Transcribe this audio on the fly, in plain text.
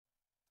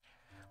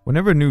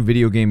Whenever a new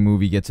video game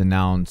movie gets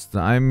announced,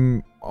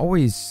 I'm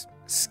always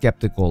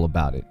skeptical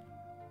about it.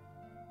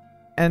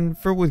 And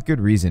with good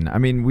reason. I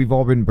mean, we've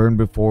all been burned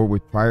before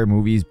with prior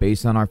movies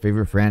based on our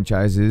favorite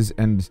franchises,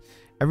 and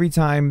every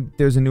time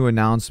there's a new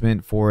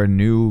announcement for a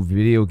new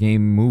video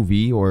game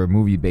movie or a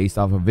movie based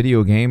off a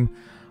video game,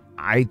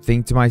 I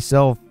think to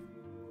myself,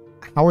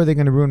 how are they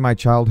going to ruin my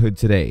childhood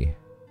today?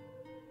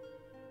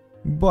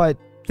 But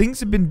things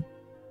have been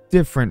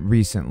different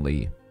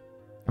recently.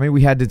 I mean,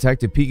 we had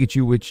Detective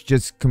Pikachu, which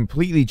just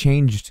completely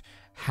changed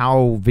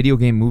how video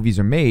game movies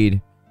are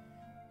made.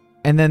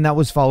 And then that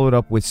was followed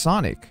up with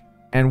Sonic.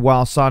 And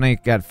while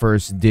Sonic at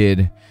first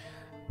did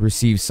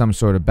receive some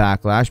sort of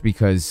backlash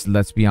because,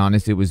 let's be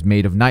honest, it was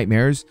made of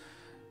nightmares,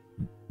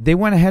 they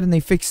went ahead and they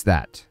fixed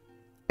that.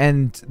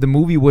 And the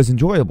movie was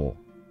enjoyable.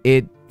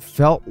 It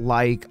felt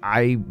like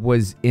I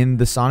was in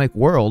the Sonic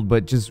world,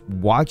 but just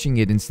watching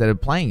it instead of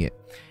playing it.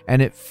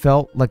 And it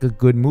felt like a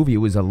good movie. It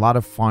was a lot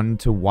of fun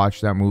to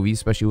watch that movie,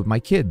 especially with my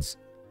kids.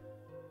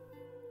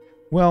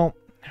 Well,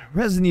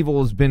 Resident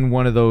Evil has been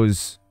one of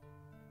those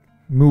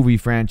movie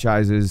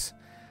franchises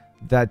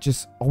that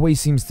just always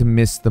seems to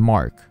miss the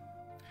mark.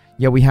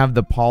 Yeah, we have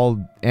the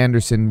Paul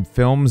Anderson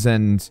films,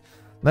 and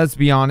let's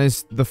be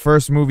honest, the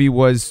first movie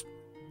was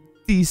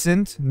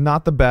decent,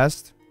 not the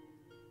best.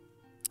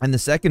 And the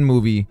second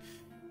movie,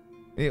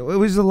 it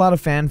was a lot of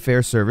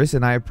fanfare service,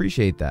 and I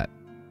appreciate that.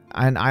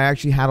 And I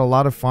actually had a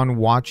lot of fun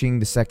watching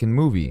the second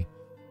movie.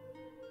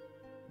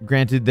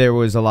 Granted, there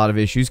was a lot of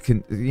issues,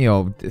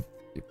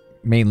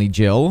 mainly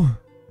Jill,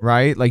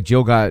 right? Like,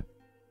 Jill got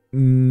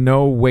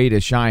no way to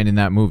shine in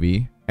that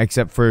movie,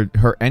 except for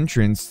her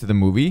entrance to the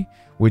movie,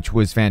 which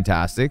was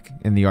fantastic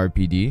in the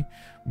RPD.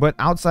 But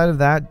outside of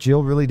that,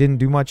 Jill really didn't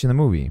do much in the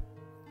movie.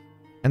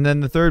 And then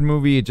the third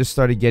movie, it just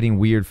started getting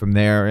weird from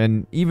there.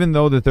 And even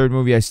though the third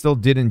movie, I still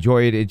did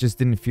enjoy it, it just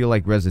didn't feel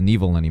like Resident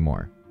Evil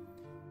anymore.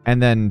 And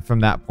then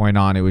from that point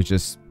on, it was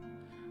just,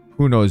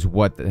 who knows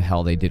what the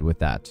hell they did with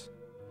that.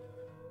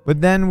 But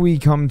then we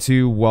come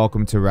to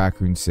Welcome to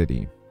Raccoon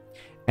City.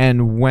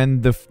 And when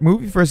the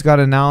movie first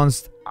got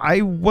announced, I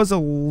was a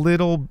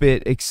little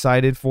bit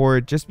excited for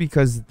it just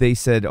because they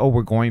said, oh,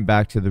 we're going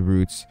back to the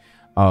roots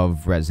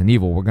of Resident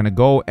Evil. We're going to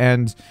go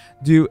and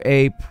do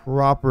a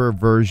proper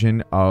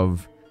version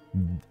of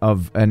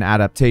an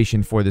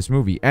adaptation for this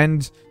movie.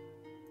 And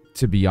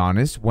to be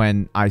honest,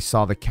 when I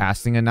saw the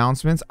casting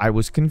announcements, I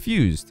was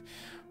confused.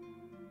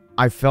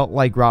 I felt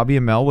like Robbie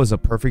Amell was a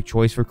perfect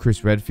choice for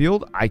Chris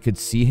Redfield. I could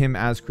see him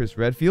as Chris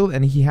Redfield,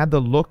 and he had the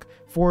look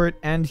for it,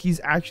 and he's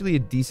actually a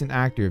decent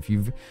actor. If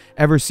you've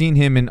ever seen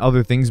him in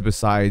other things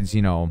besides,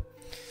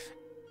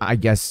 I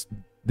guess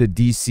the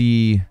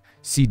DC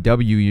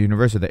CW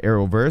universe or the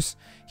Arrowverse,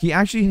 he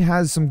actually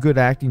has some good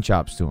acting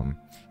chops to him.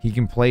 He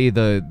can play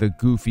the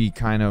goofy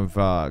kind of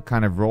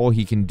role.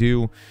 He can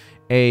do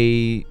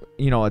a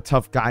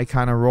tough guy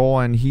kind of role,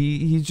 and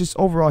he's just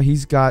overall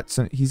he's got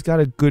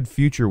a good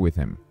future with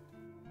him.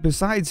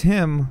 Besides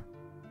him,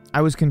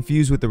 I was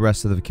confused with the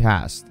rest of the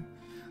cast.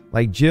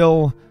 Like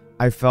Jill,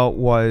 I felt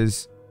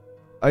was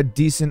a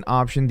decent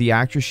option. The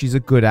actress, she's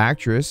a good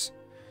actress,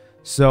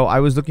 so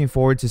I was looking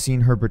forward to seeing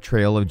her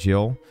portrayal of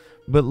Jill.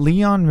 But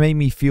Leon made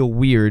me feel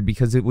weird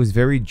because it was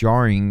very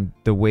jarring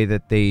the way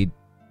that they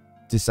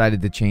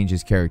decided to change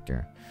his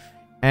character.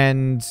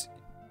 And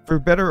for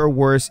better or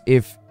worse,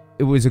 if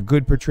it was a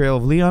good portrayal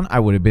of Leon,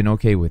 I would have been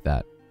okay with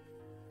that.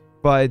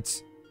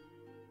 But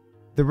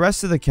the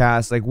rest of the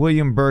cast, like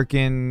William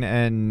Birkin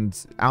and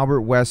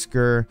Albert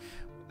Wesker,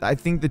 I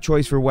think the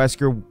choice for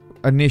Wesker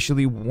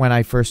initially when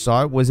I first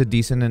saw it was a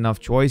decent enough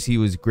choice. He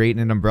was great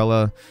in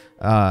Umbrella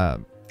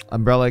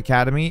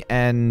Academy,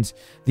 and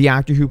the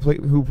actor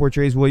who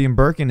portrays William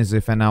Birkin is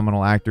a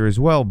phenomenal actor as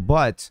well.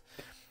 But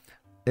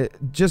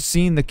just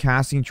seeing the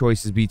casting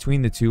choices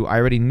between the two, I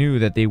already knew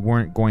that they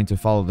weren't going to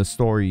follow the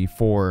story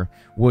for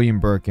William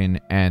Birkin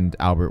and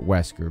Albert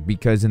Wesker,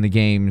 because in the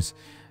games,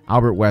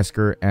 Albert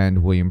Wesker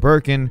and William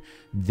Birkin,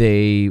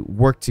 they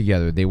worked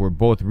together. They were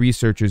both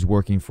researchers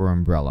working for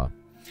Umbrella.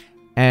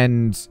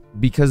 And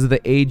because of the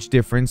age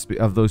difference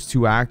of those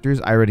two actors,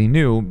 I already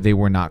knew they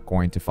were not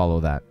going to follow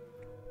that.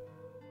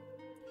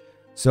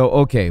 So,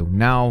 okay,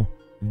 now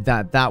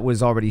that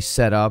was already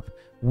set up,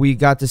 we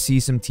got to see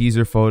some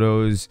teaser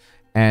photos,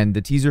 and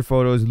the teaser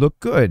photos look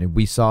good.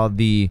 We saw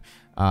the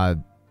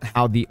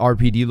how the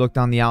RPD looked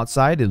on the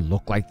outside. It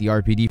looked like the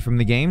RPD from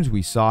the games.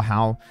 We saw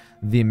how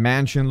the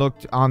mansion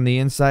looked on the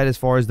inside as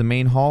far as the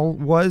main hall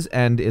was,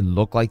 and it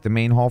looked like the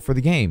main hall for the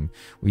game.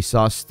 We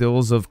saw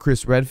stills of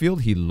Chris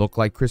Redfield. He looked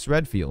like Chris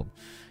Redfield.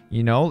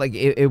 Like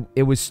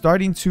it was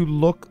starting to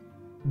look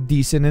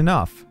decent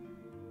enough.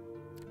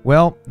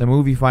 Well, the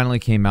movie finally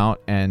came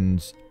out,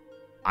 and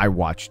I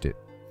watched it.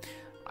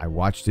 I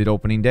watched it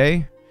opening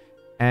day,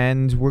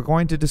 and we're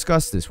going to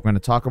discuss this. We're going to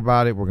talk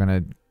about it.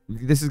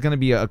 This is going to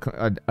be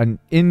an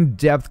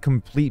in-depth,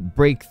 complete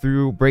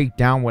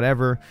breakdown,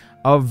 whatever,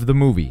 of the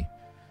movie.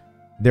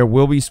 There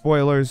will be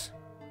spoilers.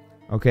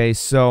 Okay,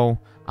 so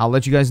I'll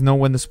let you guys know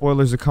when the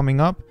spoilers are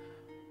coming up.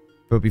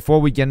 But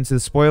before we get into the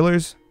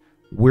spoilers,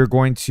 we're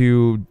going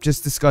to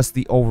just discuss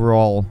the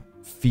overall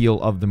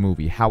feel of the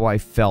movie, how I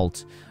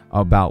felt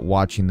about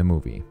watching the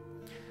movie.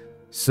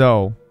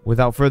 So,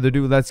 without further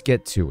ado, let's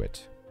get to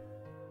it.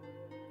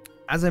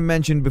 As I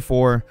mentioned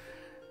before,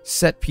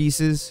 set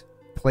pieces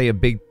play a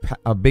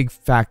big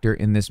factor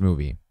in this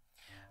movie.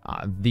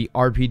 The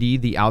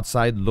RPD, the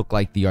outside look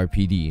like the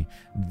RPD.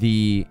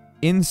 The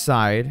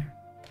inside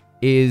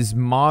is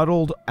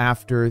modeled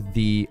after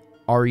the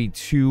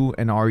RE2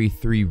 and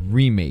RE3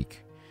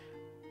 remake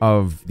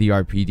of the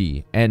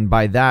RPD. And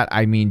by that,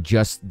 I mean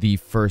just the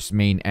first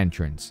main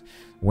entrance.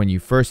 When you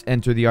first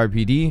enter the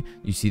RPD,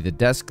 you see the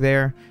desk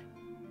there.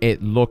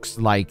 It looks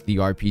like the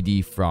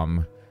RPD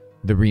from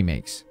the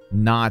remakes,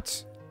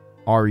 not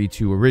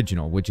RE2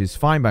 original, which is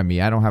fine by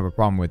me. I don't have a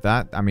problem with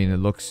that. I mean, it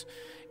looks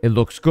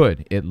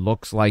good. It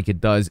looks like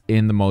it does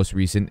in the most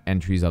recent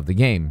entries of the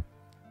game.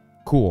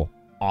 Cool.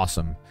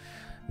 Awesome.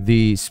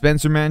 The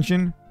Spencer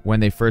Mansion, when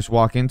they first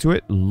walk into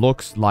it,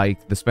 looks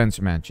like the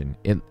Spencer Mansion.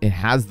 It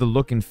has the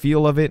look and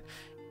feel of it.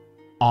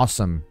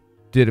 Awesome.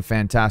 Did a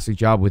fantastic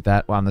job with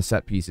that on the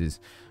set pieces.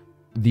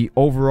 The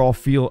overall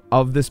feel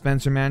of the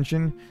Spencer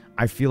Mansion,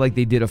 I feel like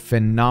they did a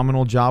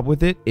phenomenal job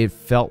with it. It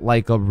felt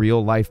like a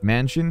real life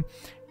mansion,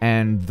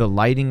 and the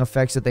lighting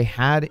effects that they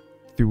had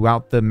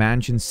throughout the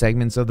mansion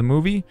segments of the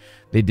movie,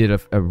 they did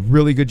a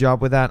really good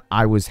job with that.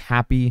 I was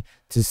happy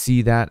to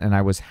see that, and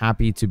I was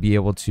happy to be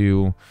able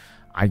to,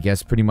 I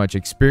guess, pretty much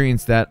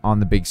experience that on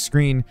the big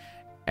screen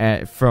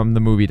from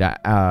the movie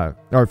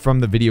or from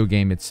the video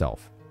game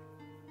itself.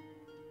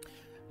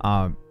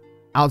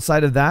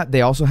 Outside of that,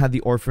 they also had the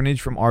orphanage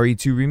from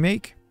RE2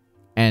 remake,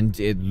 and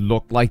it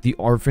looked like the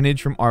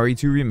orphanage from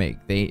RE2 remake.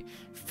 They,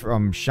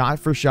 from shot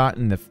for shot,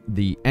 and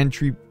the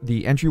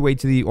entryway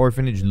to the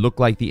orphanage looked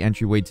like the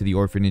entryway to the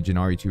orphanage in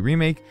RE2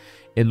 remake.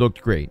 It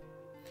looked great.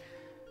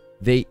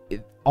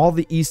 All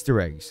the Easter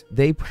eggs,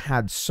 they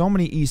had so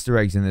many Easter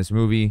eggs in this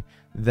movie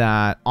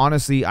that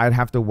honestly I'd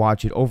have to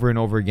watch it over and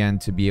over again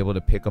to be able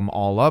to pick them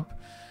all up,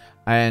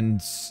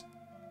 and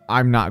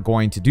I'm not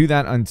going to do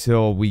that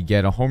until we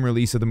get a home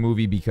release of the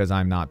movie, because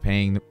I'm not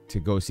paying to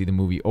go see the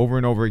movie over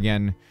and over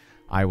again.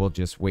 I will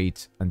just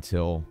wait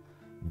until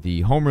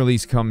the home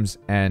release comes,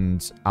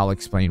 and I'll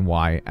explain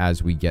why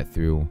as we get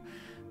through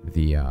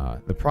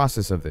the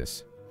process of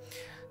this.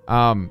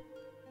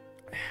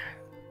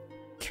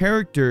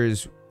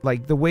 Characters,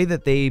 like the way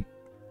that they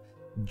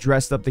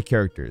dressed up the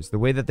characters, the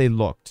way that they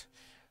looked,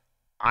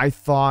 I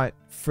thought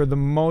for the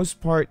most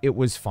part it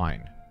was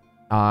fine.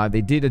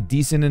 They did a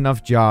decent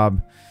enough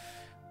job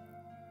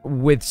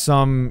with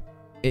some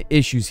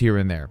issues here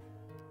and there.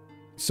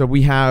 So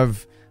we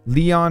have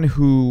Leon,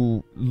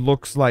 who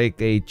looks like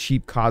a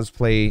cheap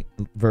cosplay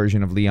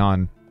version of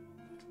Leon.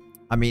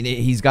 I mean,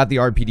 he's got the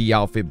RPD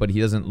outfit, but he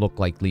doesn't look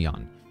like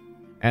Leon.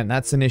 And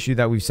that's an issue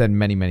that we've said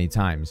many, many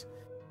times.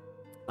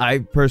 I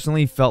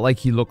personally felt like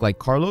he looked like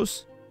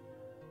Carlos,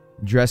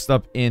 dressed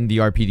up in the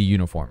RPD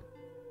uniform.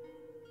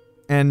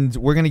 And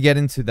we're going to get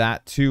into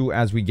that too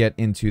as we get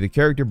into the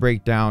character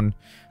breakdown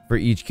for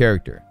each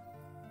character.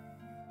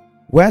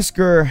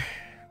 Wesker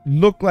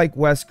looked like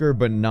Wesker,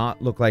 but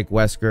not look like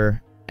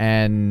Wesker.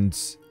 And,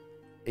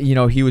 you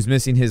know, he was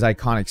missing his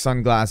iconic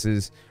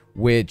sunglasses,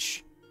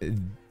 which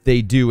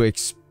they do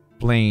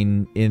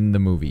explain in the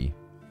movie.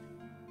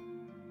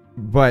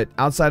 But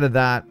outside of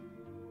that,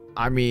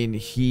 I mean,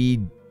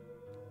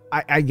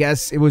 I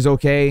guess it was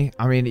okay.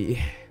 I mean,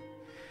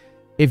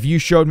 if you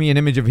showed me an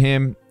image of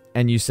him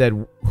and you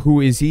said,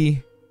 who is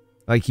he?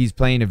 Like he's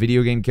playing a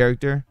video game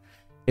character.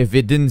 If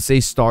it didn't say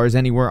stars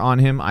anywhere on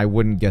him, I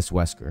wouldn't guess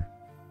Wesker.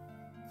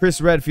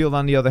 Chris Redfield,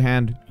 on the other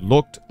hand,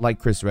 looked like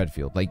Chris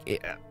Redfield.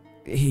 Like,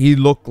 he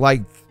looked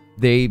like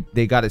they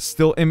got a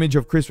still image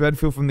of Chris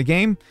Redfield from the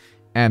game,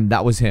 and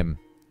that was him.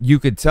 You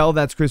could tell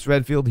that's Chris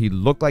Redfield. He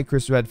looked like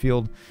Chris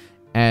Redfield.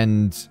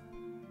 And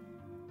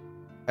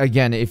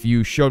again, if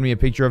you showed me a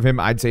picture of him,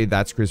 I'd say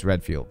that's Chris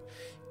Redfield.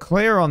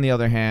 Claire, on the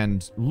other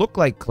hand, looked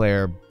like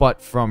Claire,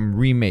 but from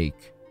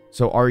remake.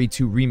 So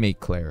RE2 remake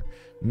Claire.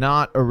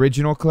 Not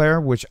original Claire,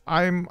 which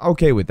I'm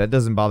okay with. That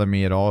doesn't bother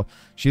me at all.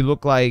 She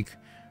looked like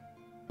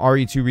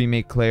RE2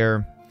 remake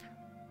Claire,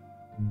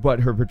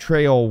 but her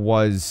portrayal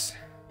was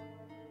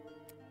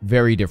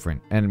very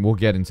different, and we'll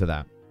get into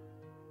that.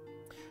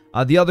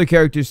 The other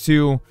characters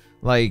too,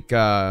 like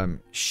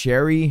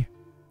Sherry,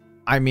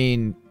 I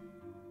mean,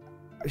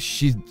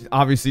 she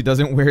obviously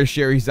doesn't wear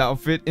Sherry's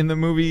outfit in the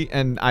movie,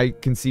 and I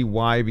can see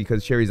why,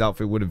 because Sherry's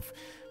outfit would have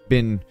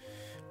been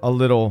a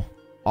little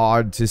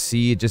odd to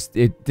see.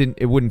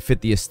 It wouldn't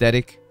fit the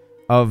aesthetic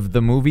of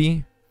the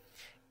movie.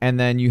 And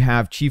then you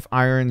have Chief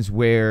Irons,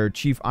 where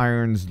Chief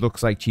Irons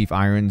looks like Chief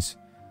Irons,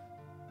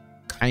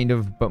 kind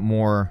of, but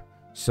more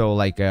so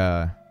like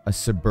a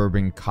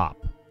suburban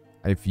cop,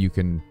 if you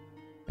can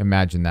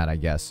imagine that, I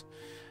guess.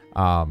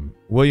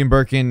 William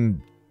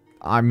Birkin,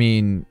 I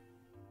mean,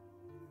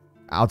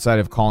 outside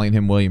of calling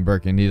him William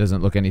Birkin, he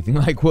doesn't look anything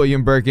like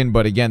William Birkin,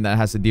 but again, that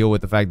has to deal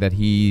with the fact that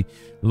he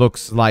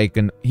looks like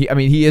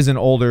he is an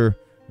older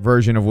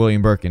version of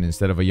William Birkin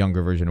instead of a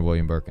younger version of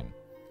William Birkin.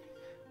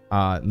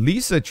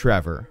 Lisa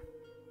Trevor,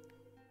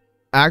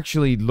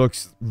 actually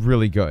looks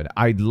really good.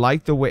 I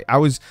like the way, I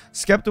was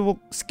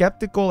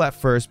skeptical at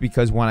first,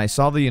 because when I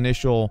saw the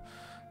initial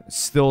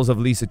stills of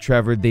Lisa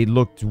Trevor, they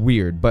looked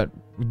weird, but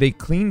they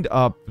cleaned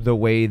up the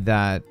way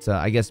that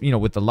I guess, you know,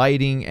 with the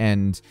lighting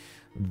and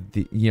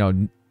the, you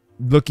know,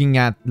 looking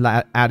at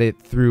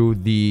it through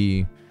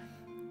the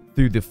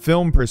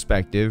film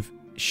perspective,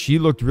 she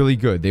looked really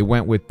good. They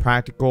went with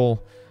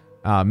practical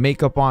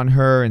makeup on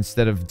her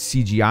instead of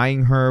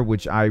CGIing her,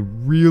 which I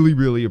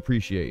really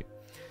appreciate,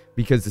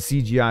 because the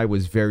CGI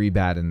was very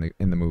bad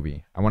in the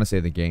movie. I want to say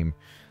the game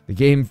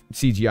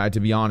CGI, to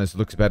be honest,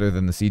 looks better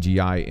than the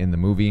CGI in the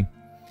movie.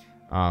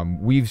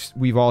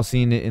 We've all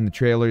seen it in the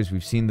trailers.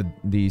 We've seen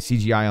the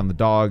CGI on the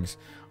dogs,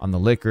 on the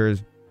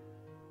lickers,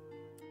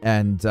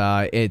 and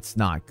it's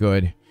not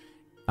good.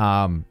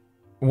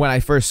 When I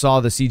first saw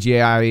the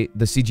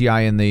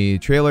CGI in the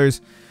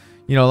trailers,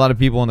 you know, a lot of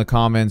people in the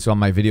comments on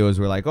my videos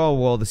were like, "Oh,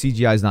 well, the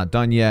CGI is not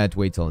done yet.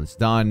 Wait till it's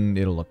done.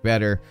 It'll look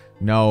better."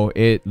 No,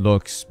 it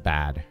looks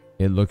bad.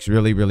 It looks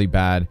really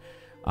bad.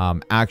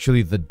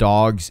 Actually, the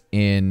dogs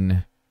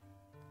in,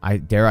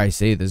 dare I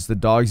say this, the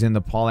dogs in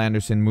the Paul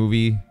Anderson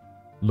movie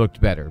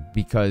looked better,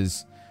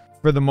 because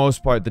for the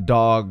most part, the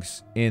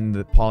dogs in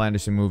the Paul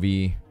Anderson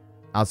movie,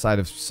 outside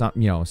of some,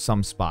 you know,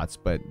 some spots,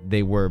 but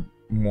they were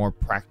more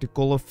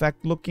practical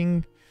effect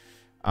looking,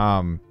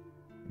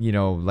 you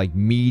know, like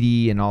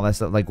meaty and all that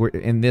stuff. Like, we're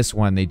in this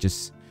one, it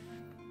just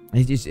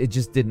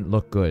didn't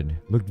look good.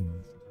 Looked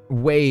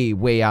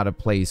way out of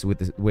place with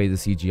the way the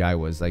CGI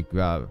was. Like,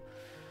 and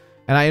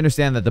I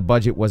understand that the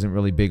budget wasn't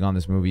really big on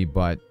this movie,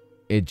 but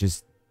it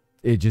just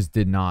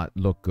did not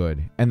look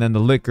good. And then the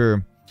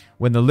liquor,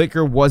 when the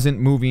liquor wasn't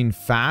moving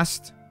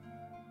fast,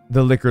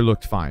 the liquor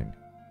looked fine.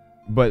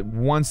 But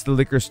once the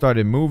liquor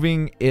started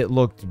moving, it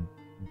looked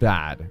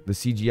bad. The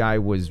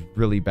CGI was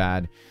really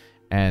bad,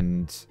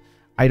 and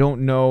I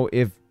don't know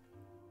if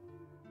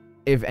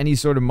any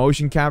sort of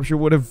motion capture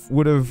would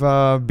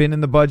have been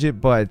in the budget,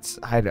 but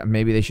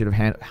maybe they should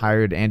have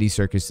hired Andy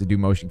Serkis to do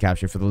motion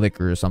capture for the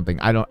liquor or something.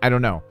 I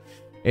don't know.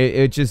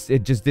 It just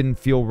didn't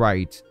feel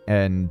right,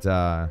 and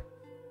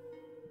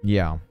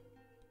yeah.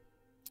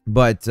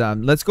 But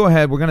let's go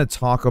ahead. We're gonna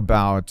talk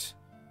about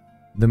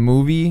the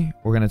movie.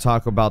 We're gonna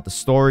talk about the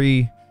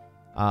story,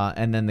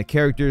 and then the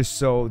characters.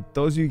 So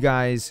those of you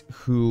guys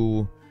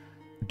who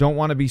don't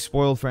want to be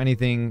spoiled for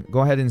anything,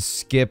 go ahead and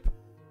skip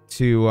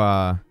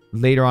to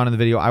later on in the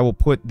video. I will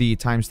put the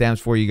timestamps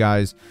for you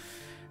guys,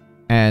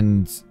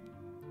 and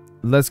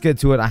let's get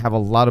to it. I have a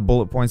lot of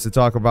bullet points to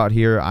talk about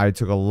here. I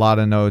took a lot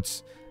of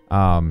notes.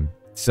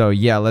 So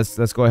yeah,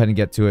 let's go ahead and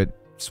get to it.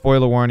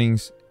 Spoiler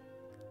warnings.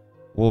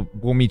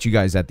 We'll meet you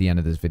guys at the end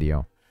of this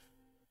video.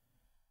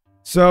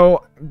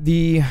 So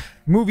the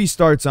movie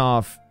starts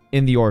off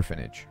in the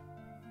orphanage,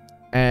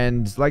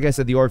 and like I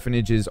said, the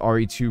orphanage is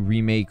RE2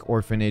 remake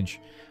orphanage.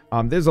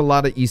 There's a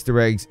lot of Easter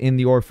eggs in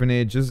the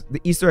orphanage. There's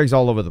the Easter eggs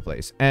all over the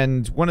place.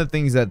 And one of the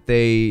things that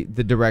the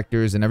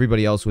directors and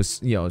everybody else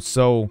was, you know,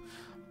 so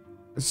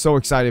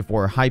excited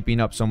for, hyping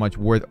up so much,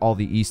 were all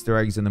the Easter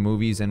eggs in the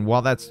movies. And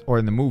while that's, or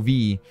in the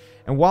movie,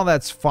 and while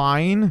that's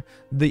fine,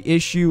 the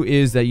issue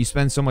is that you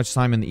spend so much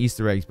time in the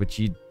Easter eggs, but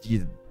you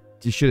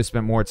should have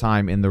spent more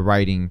time in the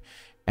writing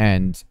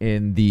and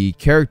in the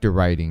character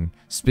writing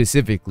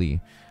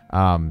specifically.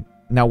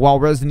 Now, while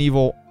Resident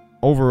Evil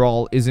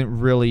overall isn't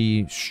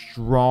really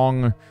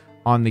strong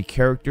on the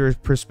character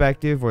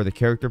perspective or the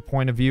character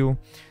point of view,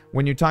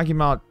 when you're talking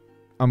about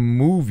a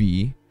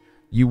movie,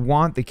 you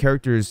want the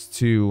characters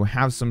to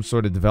have some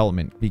sort of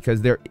development,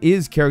 because there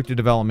is character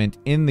development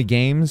in the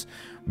games,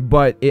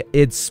 but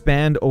it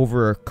spanned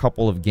over a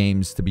couple of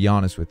games, to be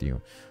honest with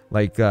you.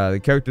 Like the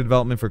character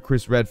development for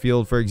Chris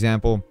Redfield, for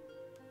example.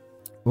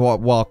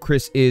 While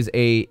Chris is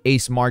a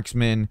ace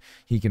marksman,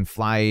 he can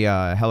fly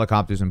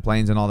helicopters and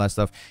planes and all that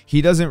stuff, he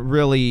doesn't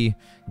really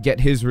get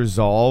his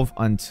resolve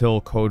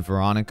until Code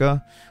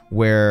Veronica,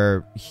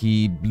 where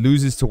he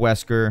loses to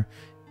Wesker,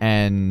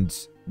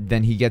 and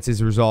then he gets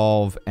his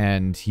resolve,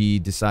 and he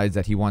decides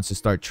that he wants to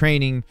start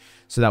training,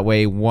 so that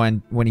way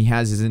when he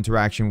has his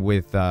interaction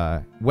with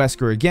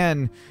Wesker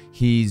again,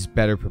 he's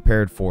better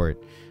prepared for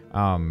it.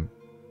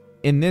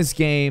 In this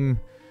game,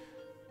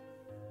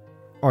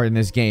 or in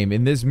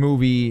this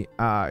movie,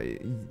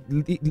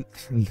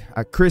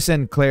 Chris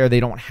and Claire, they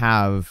don't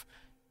have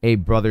a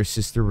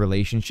brother-sister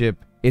relationship.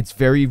 It's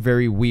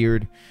very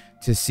weird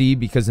to see,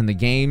 because in the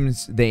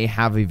games, they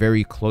have a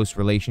very close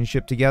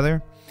relationship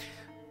together.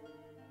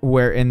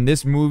 Where in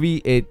this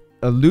movie, it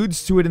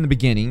alludes to it in the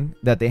beginning,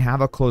 that they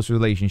have a close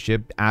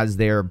relationship, as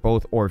they're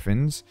both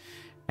orphans.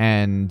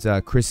 And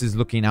Chris is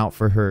looking out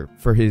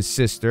for his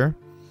sister.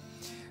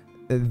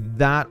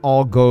 That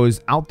all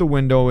goes out the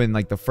window in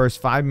like the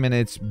first 5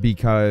 minutes,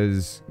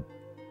 because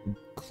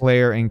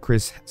Claire and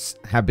Chris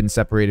have been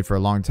separated for a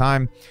long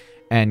time,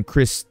 and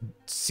Chris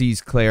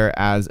sees Claire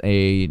as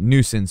a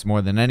nuisance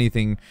more than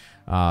anything,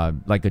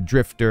 like a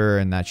drifter,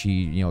 and that she,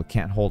 you know,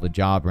 can't hold a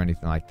job or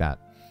anything like that.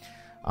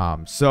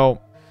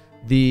 So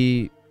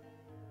the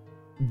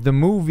the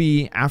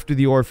movie, after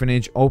the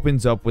orphanage,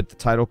 opens up with the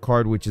title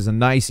card, which is a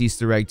nice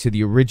Easter egg to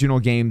the original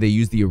game. They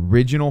use the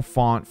original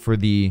font for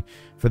the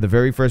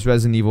very first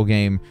Resident Evil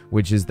game,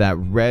 which is that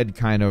red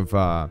kind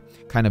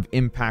of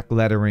impact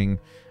lettering,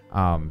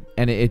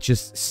 and it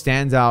just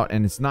stands out,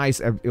 and it's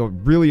nice. I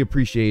really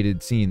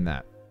appreciated seeing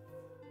that.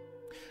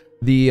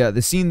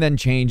 The scene then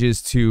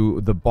changes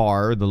to the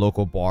bar, the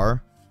local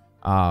bar.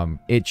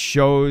 It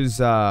shows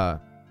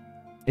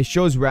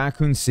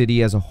Raccoon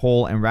City as a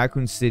whole, and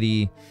Raccoon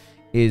City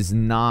is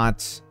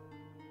not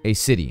a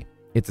city,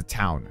 it's a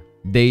town.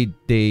 They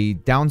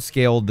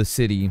downscaled the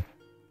city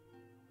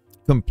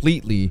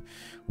completely,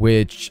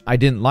 which I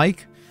didn't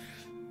like,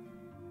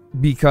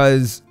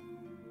 because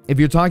if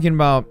you're talking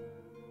about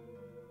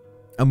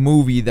a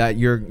movie that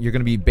you're going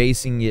to be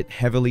basing it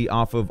heavily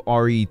off of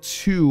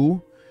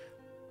RE2,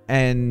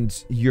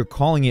 and you're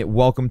calling it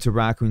Welcome to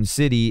Raccoon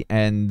City,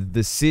 and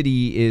the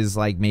city is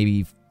like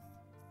maybe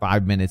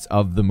 5 minutes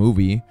of the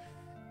movie,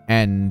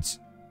 and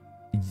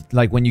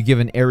like when you give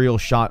an aerial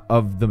shot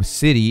of the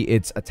city,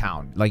 it's a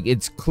town. Like,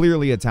 it's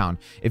clearly a town.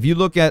 If you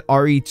look at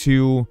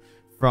RE2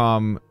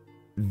 from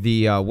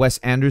the Wes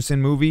Anderson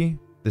movie,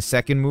 the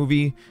second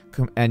movie,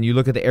 and you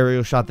look at the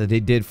aerial shot that they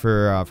did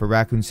for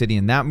Raccoon City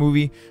in that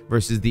movie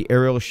versus the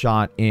aerial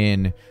shot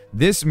in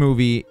this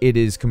movie, it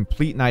is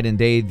complete night and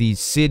day. The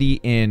city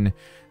in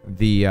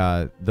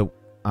the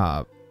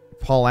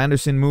Paul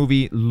Anderson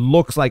movie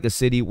looks like a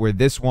city, where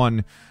this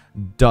one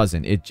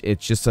doesn't.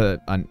 It's just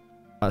a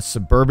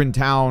suburban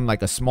town,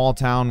 like a small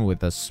town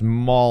with a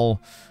small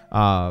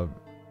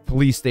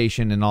police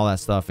station and all that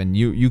stuff, and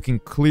you can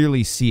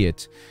clearly see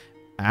it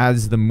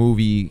as the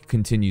movie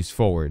continues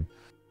forward.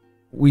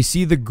 We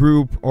see the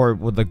group,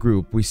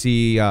 we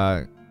see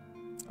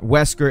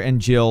Wesker and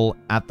Jill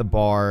at the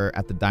bar,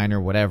 at the diner,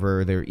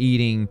 whatever. They're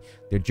eating,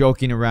 they're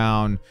joking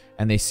around,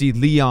 and they see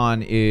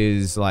Leon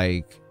is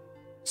like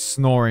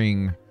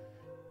snoring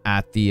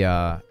at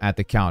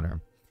the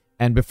counter.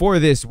 And before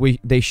this,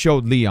 they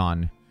showed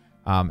Leon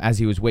as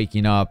he was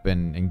waking up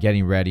and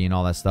getting ready and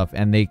all that stuff,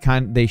 and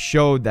they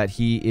showed that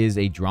he is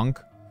a drunk.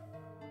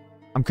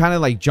 I'm kind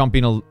of like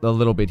jumping a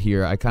little bit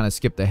here. I kind of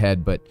skipped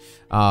ahead, but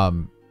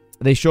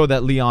they show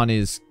that Leon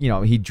is,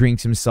 he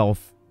drinks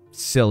himself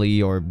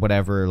silly or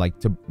whatever, like,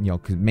 to,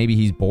 because maybe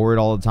he's bored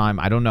all the time.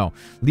 I don't know.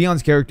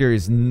 Leon's character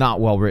is not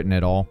well written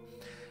at all,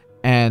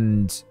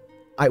 and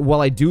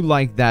while I do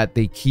like that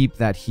they keep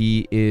that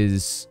he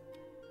is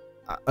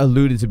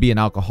alluded to be an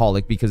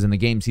alcoholic, because in the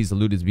games he's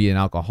alluded to be an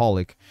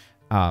alcoholic,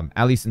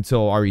 at least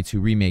until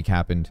RE2 Remake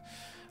happened.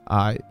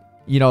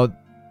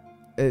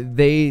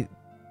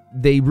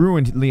 They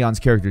ruined Leon's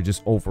character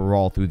just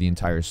overall through the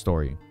entire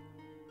story,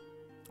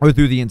 or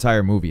through the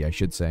entire movie, I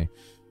should say.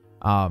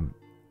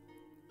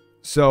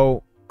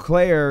 So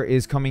Claire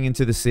is coming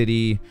into the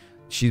city.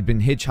 She's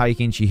been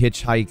hitchhiking. She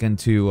hitchhiked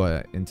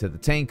into the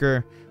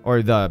tanker,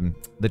 or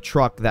the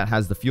truck that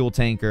has the fuel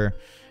tanker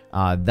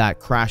that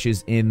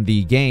crashes in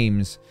the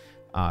games,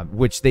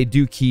 which they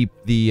do keep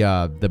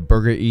the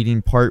burger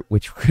eating part,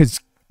 which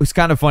was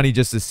kind of funny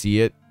just to see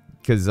it,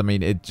 because I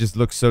mean, it just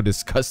looks so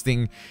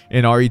disgusting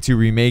in RE2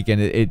 Remake,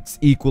 and it's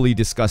equally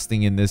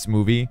disgusting in this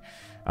movie,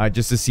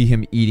 just to see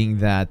him eating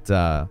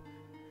that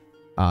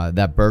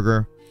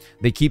burger.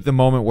 They keep the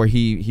moment where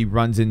he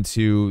runs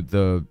into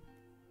the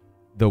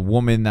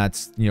woman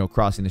that's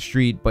crossing the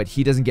street, but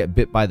he doesn't get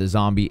bit by the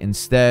zombie.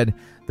 Instead,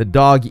 the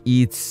dog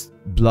eats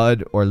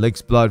blood, or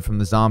licks blood from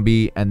the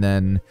zombie, and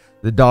then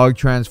the dog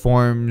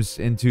transforms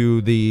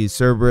into the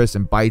Cerberus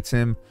and bites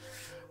him.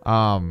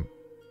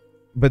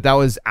 But that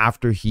was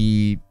after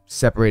he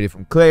separated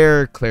from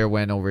Claire. Claire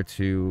went over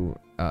to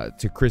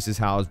Chris's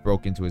house,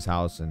 broke into his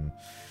house, and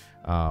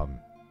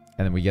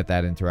then we get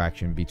that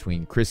interaction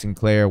between Chris and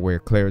Claire, where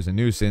Claire is a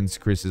nuisance.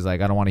 Chris is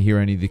like, I don't want to hear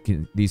any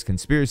of these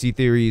conspiracy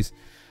theories.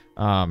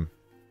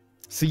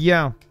 So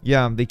yeah,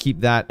 they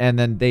keep that, and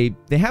then they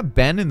have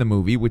Ben in the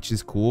movie, which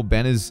is cool.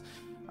 Ben is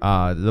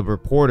the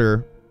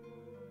reporter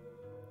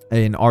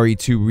in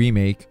RE2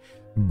 Remake,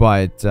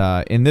 but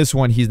in this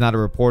one, he's not a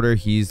reporter.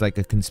 He's like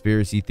a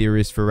conspiracy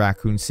theorist for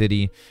Raccoon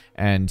City,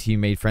 and he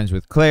made friends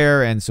with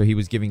Claire, and so he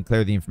was giving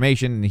Claire the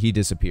information, and he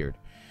disappeared.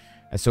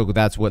 And so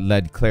that's what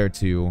led Claire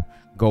to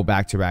go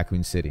back to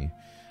Raccoon City.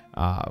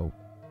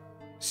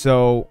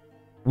 So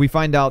we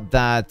find out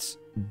that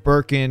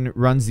Birkin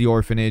runs the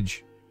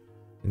orphanage,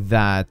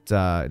 that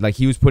like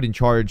he was put in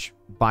charge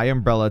by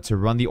Umbrella to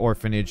run the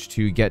orphanage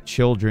to get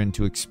children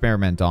to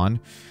experiment on.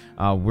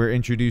 We're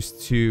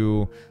introduced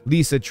to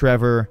Lisa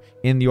Trevor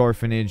in the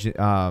orphanage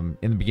in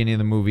the beginning of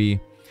the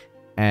movie,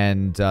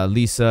 and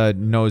Lisa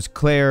knows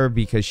Claire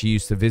because she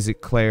used to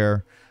visit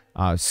Claire.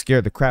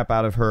 Scared the crap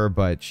out of her,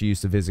 but she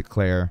used to visit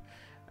Claire.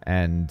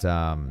 And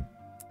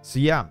so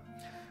yeah,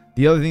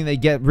 the other thing they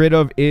get rid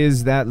of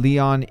is that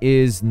Leon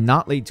is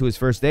not late to his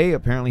first day.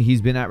 Apparently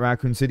he's been at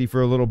Raccoon City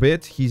for a little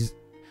bit.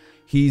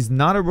 He's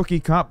not a rookie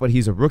cop, but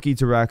he's a rookie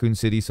to Raccoon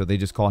City, so they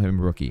just call him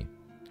Rookie.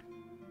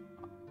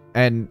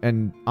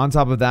 And on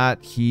top of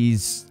that,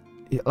 he's,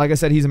 like I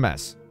said, he's a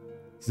mess.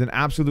 He's an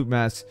absolute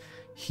mess.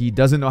 He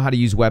doesn't know how to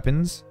use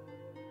weapons.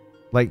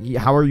 Like,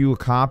 how are you a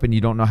cop and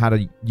you don't know how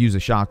to use a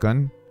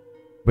shotgun?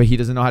 But he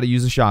doesn't know how to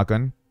use a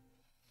shotgun.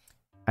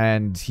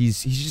 And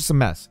he's just a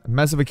mess. A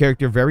mess of a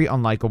character, very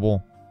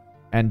unlikable.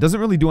 And doesn't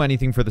really do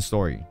anything for the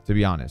story, to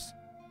be honest.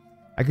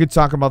 I could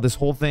talk about this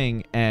whole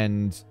thing,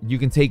 and you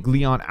can take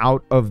Leon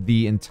out of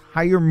the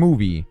entire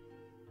movie,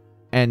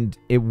 and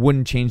it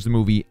wouldn't change the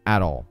movie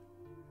at all.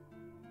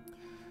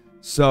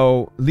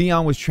 So,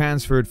 Leon was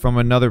transferred from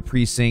another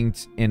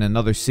precinct in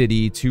another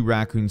city to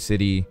Raccoon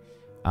City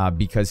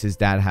because his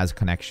dad has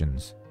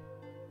connections.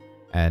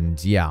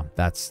 And yeah,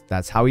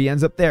 that's how he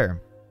ends up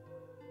there.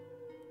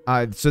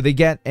 So they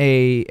get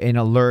an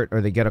alert,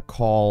 or they get a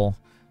call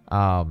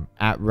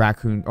at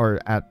Raccoon, or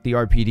at the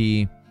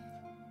RPD,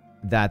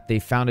 that they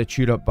found a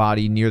chewed up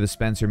body near the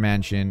Spencer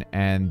mansion,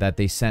 and that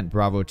they sent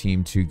Bravo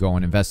team to go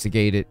and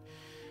investigate it.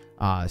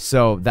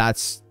 So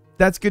that's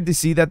good to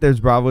see that there's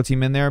Bravo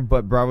team in there,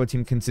 but Bravo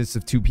team consists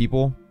of 2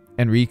 people,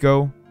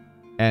 Enrico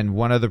and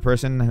one other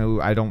person who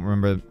I don't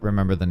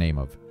remember the name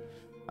of.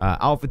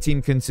 Alpha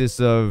team consists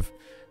of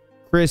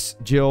Chris,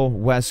 Jill,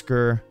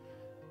 Wesker,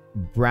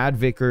 Brad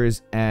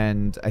Vickers,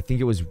 and I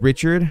think it was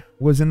Richard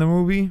was in the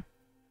movie.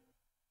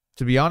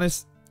 To be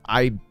honest,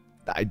 I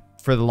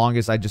for the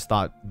longest I just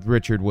thought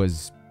Richard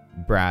was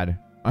Brad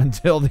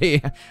until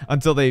they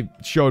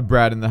showed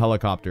Brad in the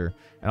helicopter,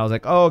 and I was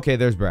like, oh, okay,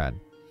 there's Brad.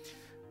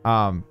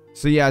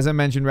 So yeah, as I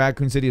mentioned,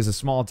 Raccoon City is a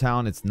small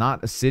town. It's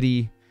not a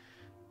city.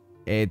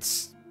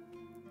 It's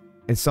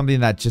something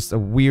that just a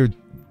weird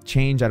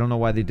change. I don't know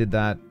why they did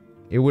that.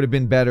 It would have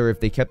been better if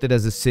they kept it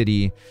as a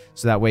city,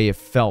 so that way it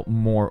felt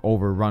more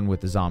overrun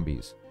with the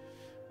zombies.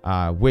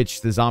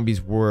 Which the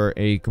zombies were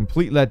a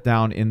complete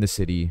letdown in the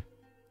city.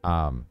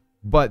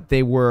 But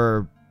they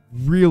were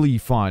really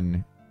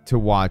fun to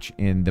watch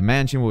in the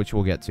mansion, which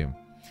we'll get to.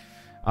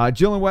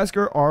 Jill and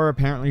Wesker are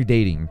apparently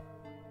dating.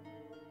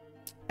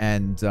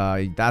 And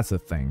that's a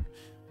thing.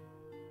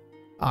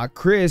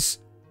 Chris,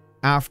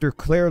 after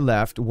Claire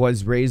left,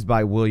 was raised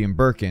by William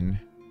Birkin,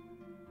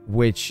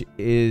 which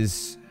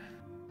is...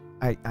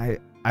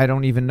 I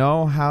don't even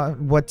know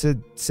what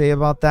to say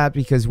about that,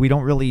 because we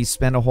don't really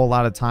spend a whole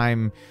lot of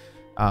time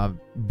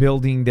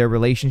building their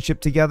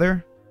relationship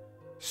together.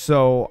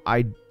 So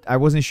I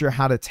wasn't sure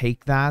how to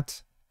take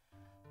that.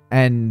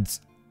 And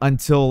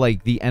until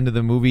like the end of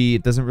the movie,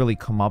 it doesn't really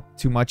come up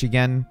too much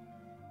again.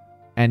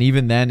 And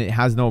even then, it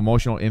has no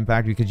emotional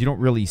impact, because you don't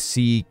really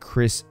see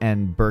Chris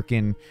and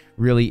Birkin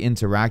really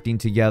interacting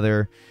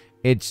together.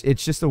 It's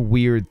just a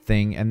weird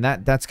thing, and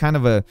that's kind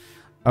of a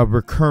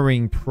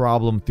recurring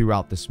problem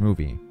throughout this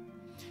movie.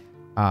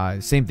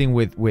 Same thing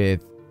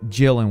with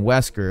Jill and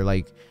Wesker.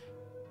 Like,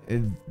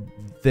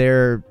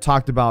 they're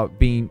talked about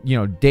being,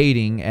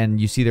 dating, and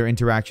you see their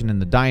interaction in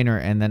the diner,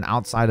 and then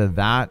outside of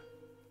that,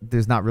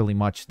 there's not really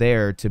much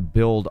there to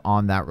build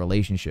on that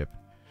relationship.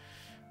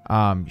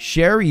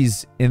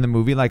 Sherry's in the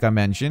movie, like I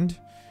mentioned,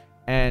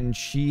 and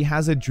she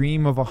has a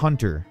dream of a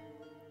hunter.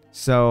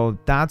 So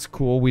that's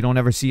cool. We don't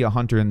ever see a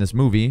hunter in this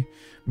movie,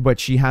 but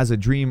she has a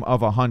dream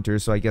of a hunter,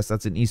 so I guess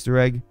that's an Easter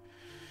egg.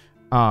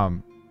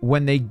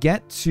 When they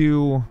get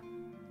to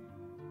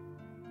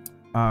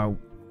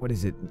what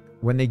is it?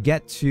 When they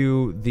get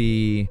to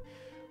the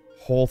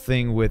whole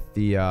thing with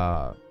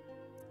the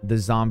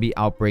zombie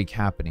outbreak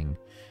happening,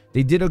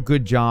 they did a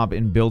good job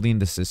in building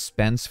the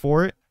suspense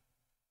for it.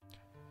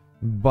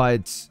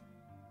 But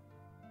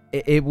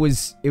it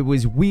was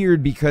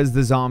weird because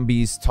the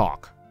zombies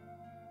talk.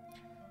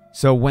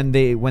 So when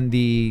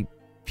the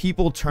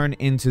people turn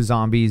into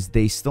zombies,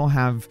 they still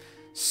have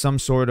some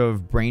sort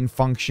of brain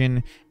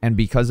function, and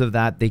because of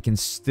that, they can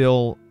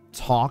still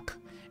talk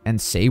and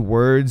say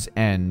words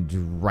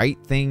and write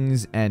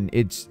things, and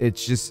it's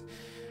just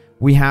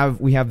we have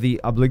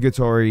the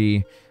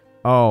obligatory,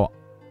 oh,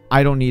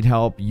 I don't need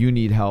help, you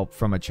need help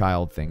from a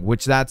child thing,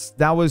 which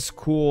that was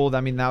cool. I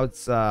mean,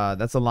 that's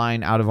a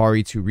line out of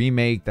RE2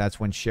 Remake.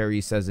 That's when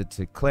Sherry says it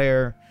to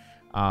Claire,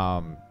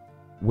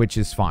 which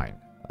is fine.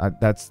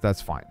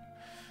 That's fine.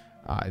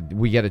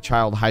 We get a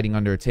child hiding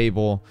under a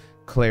table.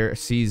 Claire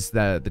sees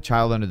the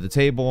child under the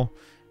table,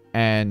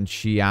 and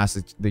she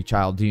asks the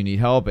child, do you need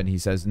help? And he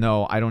says,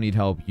 no, I don't need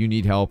help, you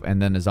need help.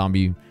 And then a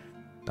zombie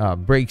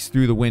breaks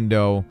through the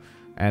window,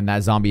 and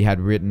that zombie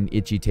had written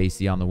Itchy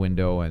Tasty on the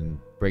window, and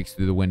breaks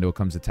through the window,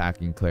 comes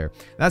attacking Claire.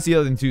 That's the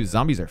other thing too.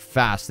 Zombies are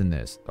fast in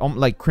this,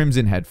 like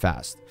Crimson Head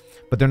fast,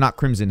 but they're not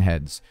Crimson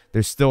Heads.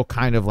 They're still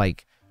kind of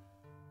like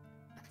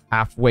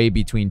halfway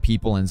between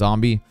people and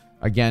zombie.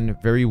 Again,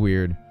 very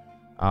weird.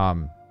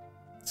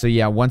 So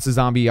yeah, once the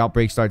zombie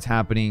outbreak starts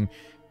happening,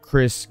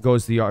 Chris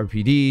goes to the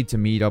RPD to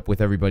meet up with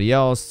everybody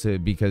else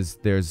because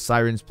there's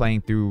sirens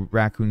playing through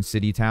Raccoon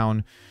City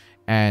town,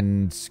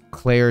 and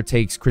Claire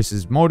takes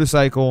Chris's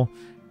motorcycle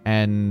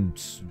and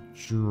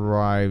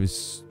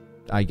drives,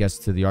 I guess,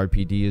 to the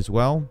RPD as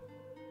well,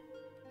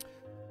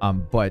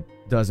 but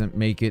doesn't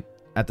make it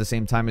at the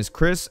same time as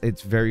Chris.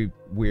 It's very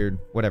weird.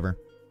 Whatever.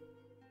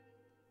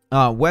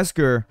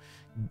 Wesker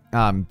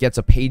gets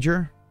a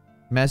pager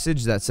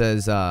message that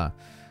says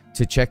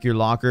to check your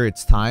locker,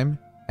 it's time,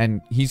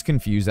 and he's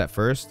confused at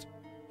first.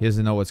 He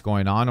doesn't know what's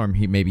going on, or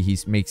maybe he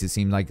makes it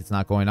seem like it's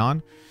not going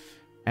on.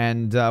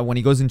 And when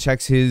he goes and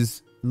checks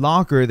his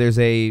locker, there's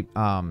a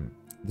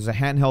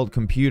handheld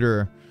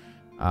computer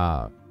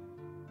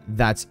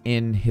that's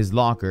in his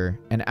locker.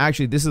 And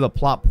actually, this is a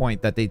plot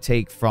point that they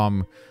take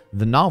from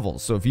the novel.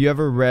 So if you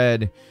ever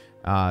read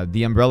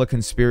The Umbrella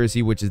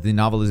Conspiracy, which is the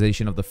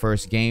novelization of the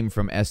first game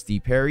from S.D.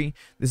 Perry,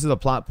 this is a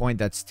plot point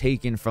that's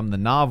taken from the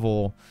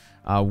novel,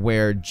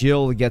 where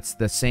Jill gets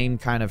the same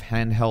kind of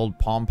handheld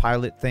Palm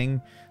Pilot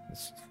thing.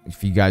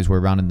 If you guys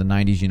were around in the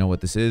 90s, you know what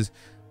this is.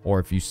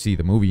 Or if you see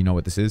the movie, you know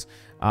what this is.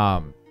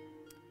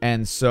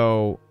 And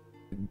so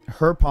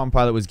her Palm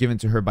Pilot was given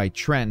to her by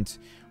Trent,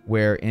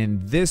 where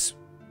in this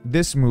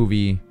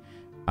movie,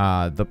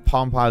 the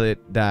Palm Pilot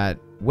that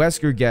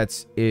Wesker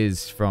gets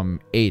is from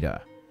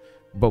Ada.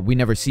 But we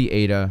never see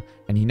Ada,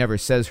 and he never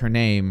says her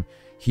name.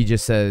 He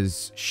just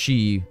says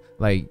she.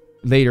 Like,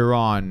 later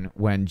on,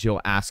 when Jill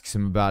asks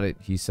him about it,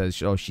 he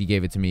says, oh, she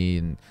gave it to me.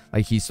 And,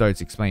 like, he starts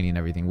explaining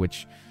everything,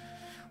 which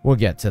we'll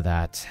get to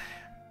that.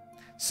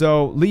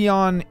 So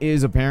Leon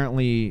is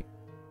apparently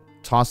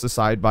tossed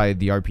aside by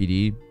the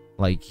RPD.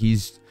 Like,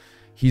 he's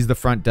the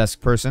front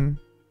desk person.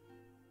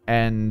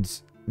 And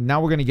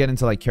now we're gonna get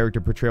into like character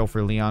portrayal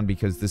for Leon,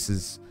 because this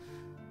is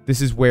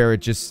where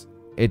it's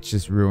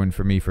just ruined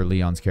for me for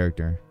Leon's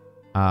character.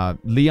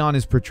 Leon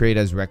is portrayed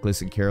as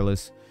reckless and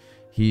careless.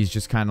 He's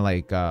just kind of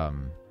like a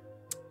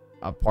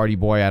party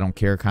boy, I don't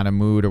care kind of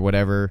mood or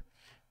whatever.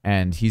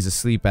 And he's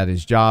asleep at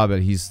his job.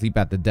 He's asleep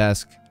at the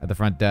desk, at the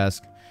front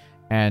desk.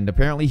 And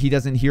apparently he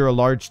doesn't hear a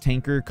large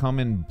tanker come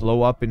and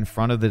blow up in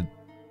front of the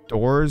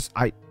doors.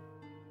 I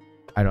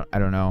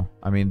don't know.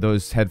 I mean,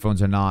 those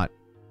headphones are not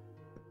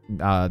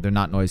they're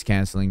not noise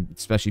canceling,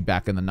 especially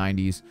back in the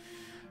 90s.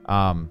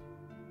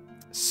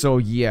 So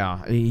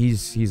yeah,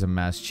 he's a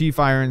mess. Chief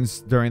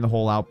Irons, during the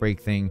whole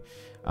outbreak thing,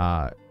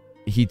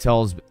 he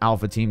tells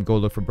Alpha Team, go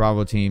look for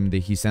Bravo Team. That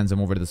he sends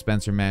them over to the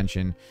Spencer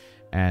Mansion.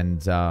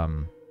 And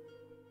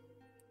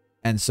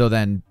so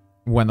then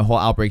when the whole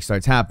outbreak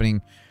starts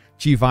happening,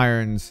 Chief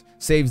Irons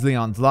saves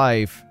Leon's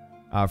life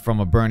from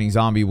a burning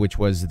zombie, which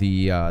was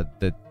the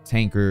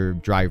tanker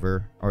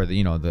driver, or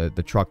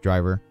the truck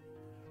driver.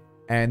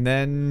 And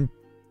then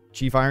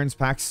Chief Irons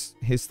packs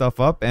his stuff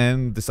up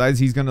and decides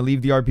he's going to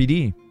leave the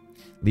RPD,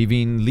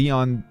 leaving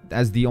Leon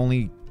as the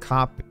only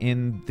cop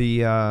in the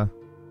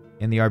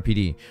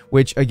RPD.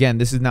 Which, again,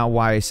 this is now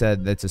why I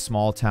said that's a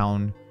small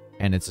town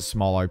and it's a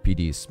small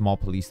RPD, small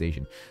police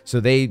station. So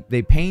they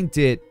paint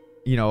it,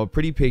 a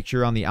pretty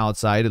picture on the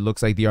outside. It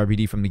looks like the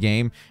RPD from the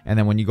game. And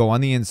then when you go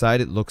on the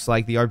inside, it looks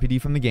like the RPD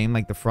from the game,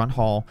 like the front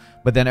hall.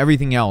 But then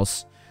everything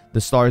else, the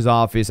STAR's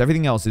office,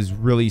 everything else is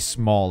really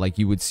small, like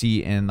you would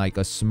see in like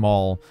a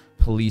small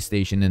police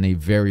station in a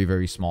very,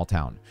 very small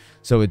town.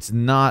 So it's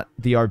not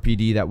the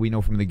RPD that we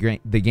know from the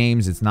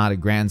games. It's not a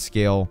grand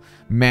scale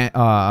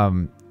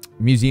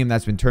museum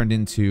that's been turned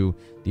into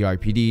the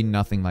RPD.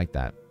 Nothing like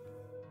that.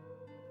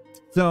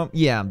 So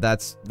yeah,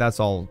 that's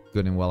all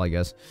good and well, I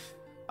guess.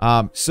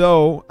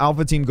 So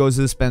Alpha Team goes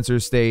to the Spencer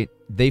estate.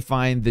 They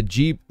find the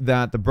Jeep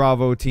that the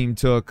Bravo Team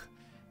took,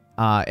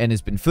 and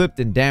has been flipped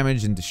and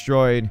damaged and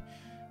destroyed.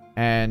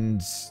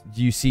 And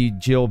you see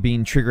Jill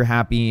being trigger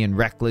happy and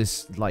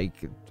reckless. Like,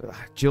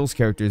 Jill's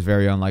character is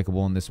very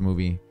unlikable in this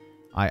movie.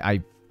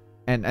 And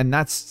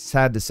that's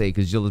sad to say,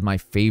 because Jill is my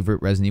favorite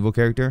Resident Evil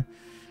character,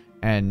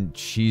 and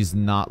she's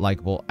not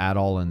likable at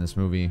all in this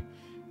movie.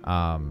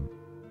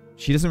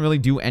 She doesn't really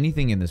do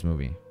anything in this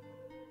movie,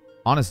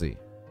 honestly,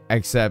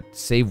 except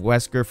save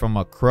Wesker from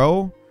a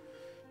crow,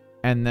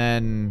 and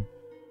then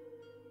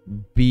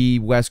be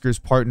Wesker's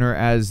partner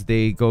as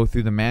they go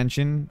through the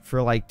mansion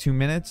for like 2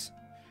 minutes.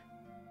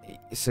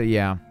 So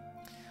yeah.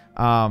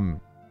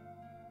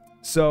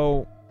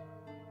 So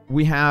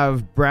we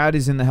have Brad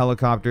is in the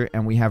helicopter,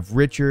 and we have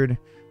Richard,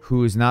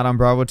 who is not on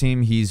Bravo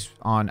Team. He's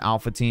on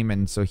Alpha Team,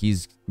 and so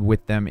he's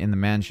with them in the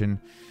mansion.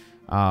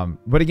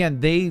 But again,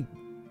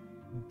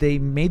 they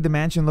made the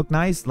mansion look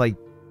nice, like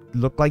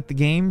look like the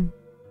game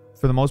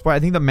for the most part. I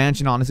think the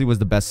mansion honestly was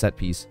the best set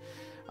piece.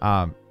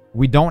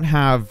 We don't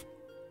have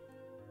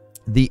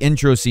the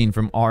intro scene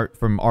from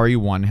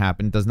RE1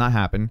 happen. Does not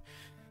happen.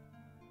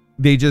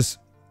 They just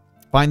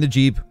find the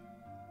Jeep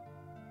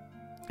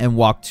and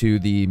walk to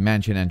the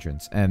mansion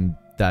entrance, and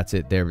that's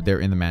it. They're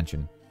in the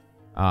mansion.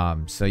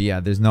 So yeah,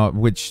 there's no,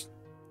 which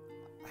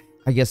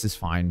I guess is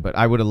fine, but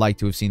I would have liked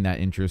to have seen that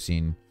intro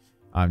scene,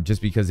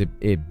 just because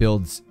it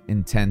builds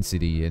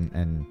intensity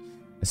and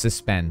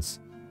suspense.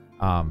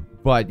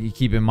 But you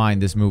keep in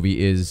mind, this movie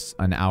is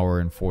an hour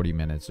and 40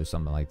 minutes or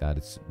something like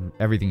that.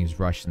 Everything is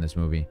rushed in this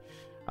movie.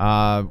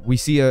 We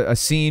see a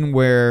scene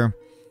where,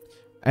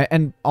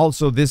 and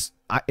also this,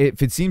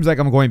 if it seems like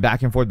I'm going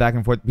back and forth,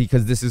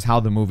 because this is how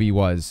the movie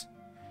was.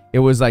 It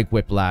was like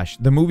Whiplash.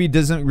 The movie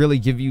doesn't really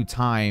give you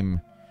time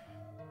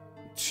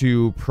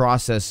to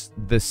process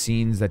the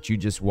scenes that you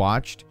just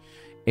watched.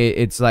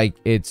 It's like,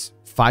 it's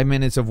 5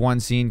 minutes of one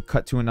scene,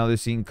 cut to another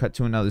scene, cut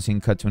to another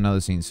scene, cut to another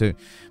scene. So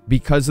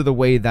because of the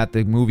way that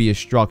the movie is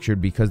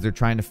structured, because they're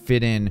trying to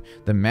fit in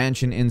the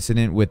mansion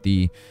incident with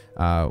the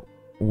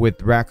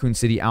with Raccoon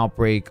City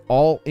outbreak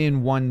all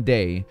in one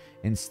day,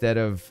 instead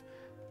of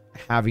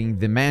having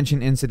the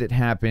mansion incident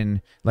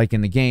happen like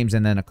in the games,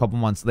 and then a couple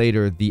months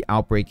later the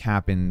outbreak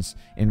happens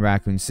in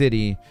Raccoon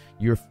City.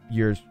 You're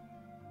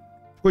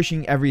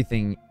pushing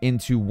everything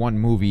into one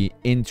movie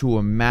into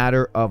a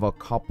matter of a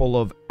couple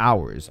of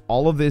hours.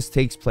 All of this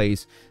takes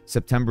place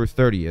September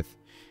 30th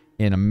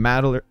in a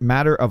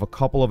matter of a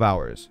couple of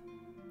hours.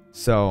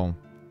 So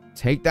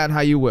take that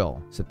how you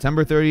will.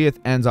 September 30th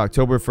ends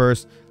October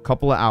 1st,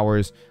 couple of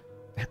hours.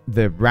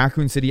 The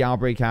Raccoon City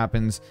outbreak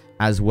happens,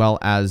 as well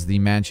as the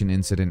mansion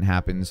incident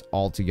happens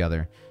all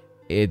together.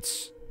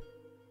 It's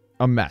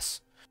a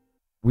mess.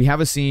 We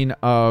have a scene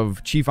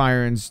of Chief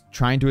Irons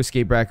trying to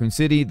escape Raccoon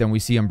City. Then we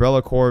see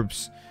Umbrella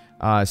Corps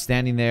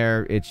standing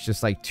there. It's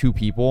just like two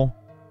people,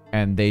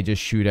 and they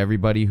just shoot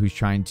everybody who's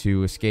trying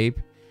to escape.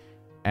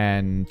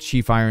 And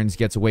Chief Irons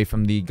gets away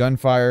from the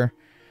gunfire.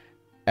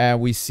 And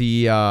we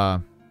see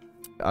a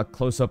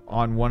close-up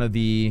on one of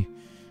the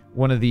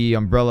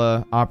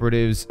Umbrella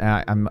operatives.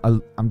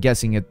 I'm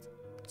guessing it's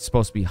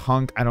supposed to be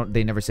Hunk.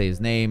 They never say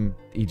his name.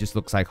 He just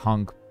looks like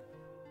Hunk.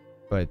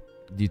 But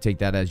you take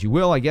that as you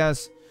will, I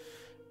guess.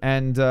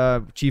 And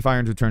Chief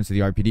Irons returns to the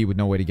RPD with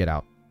no way to get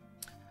out.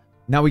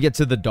 Now we get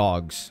to the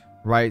dogs,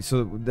 right?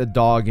 So the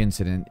dog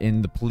incident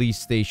in the police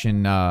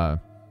station,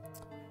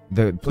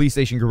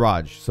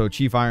 garage. So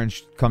Chief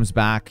Irons comes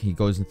back. He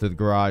goes into the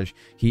garage.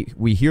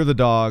 We hear the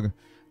dog.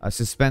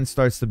 Suspense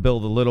starts to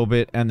build a little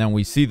bit, and then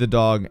we see the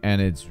dog,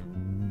 and it's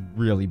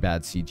really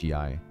bad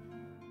CGI,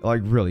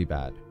 like really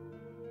bad.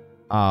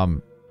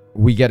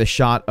 We get a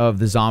shot of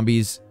the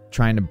zombies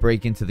trying to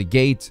break into the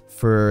gate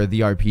for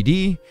the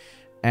RPD.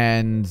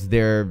 And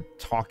they're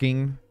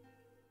talking,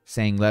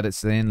 saying, "Let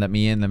us in, let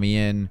me in, let me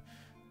in."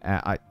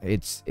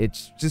 It's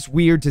just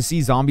weird to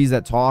see zombies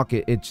that talk.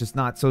 It's just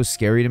not so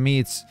scary to me.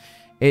 It's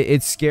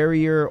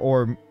scarier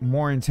or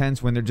more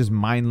intense when they're just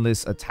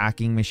mindless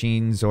attacking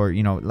machines, or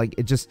like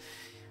it just.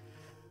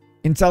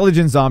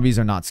 Intelligent zombies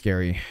are not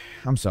scary.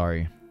 I'm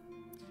sorry.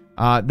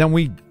 Then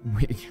we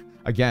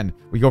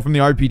go from the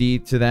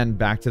RPD to then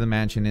back to the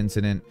mansion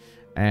incident.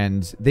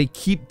 And they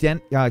keep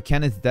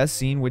Kenneth's death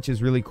scene, which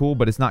is really cool,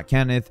 but it's not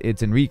Kenneth,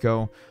 it's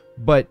Enrico.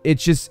 But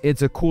it's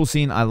a cool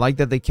scene. I like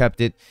that they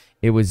kept it.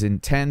 It was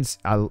intense.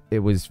 It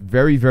was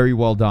very, very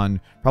well done.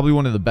 Probably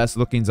one of the best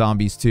looking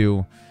zombies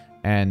too.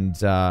 And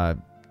yeah,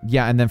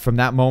 and then from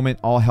that moment,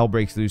 all hell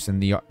breaks loose in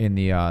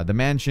the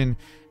mansion,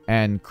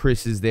 and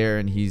Chris is there,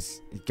 and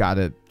he's got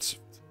to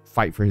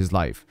fight for his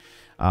life.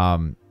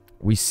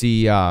 We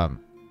see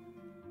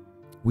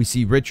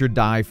Richard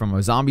die from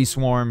a zombie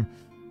swarm.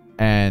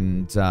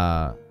 And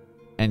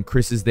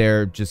Chris is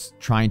there just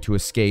trying to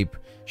escape,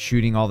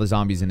 shooting all the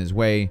zombies in his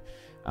way,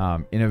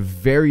 in a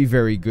very,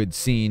 very good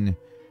scene.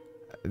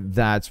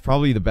 That's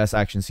probably the best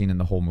action scene in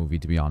the whole movie,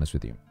 to be honest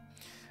with you.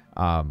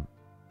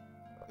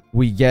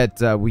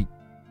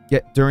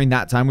 During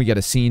that time, we get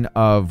a scene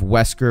of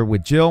Wesker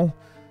with Jill.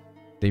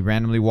 They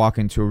randomly walk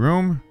into a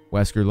room.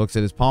 Wesker looks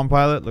at his Palm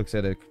Pilot, looks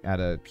at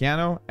a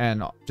piano,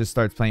 and just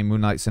starts playing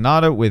Moonlight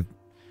Sonata with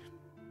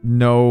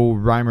no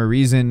rhyme or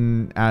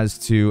reason as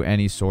to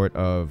any sort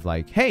of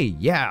like, hey,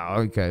 yeah,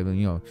 okay,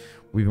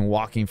 we've been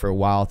walking for a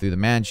while through the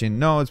mansion.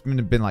 No, it's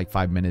been like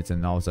 5 minutes,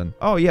 and all of a sudden,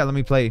 oh yeah, let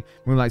me play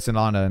Moonlight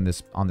Sonata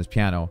on this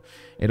piano.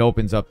 It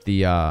opens up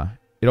a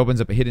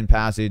hidden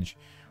passage,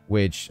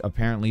 which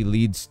apparently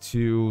leads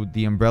to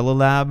the Umbrella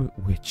Lab,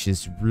 which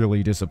is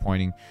really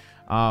disappointing.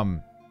 But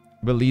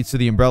leads to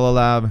the Umbrella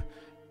Lab,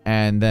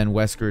 and then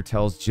Wesker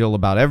tells Jill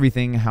about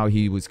everything, how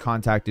he was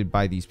contacted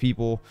by these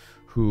people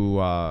who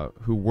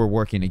were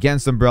working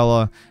against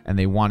Umbrella, and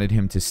they wanted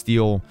him to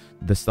steal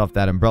the stuff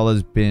that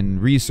Umbrella's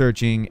been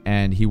researching,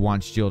 and he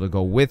wants Jill to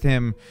go with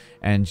him.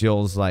 And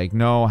Jill's like,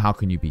 no, how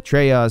can you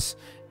betray us?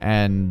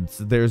 And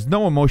there's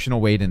no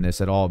emotional weight in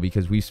this at all,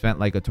 because we spent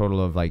like a total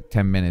of like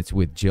 10 minutes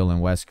with Jill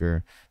and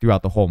Wesker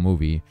throughout the whole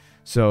movie.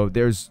 So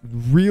there's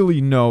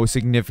really no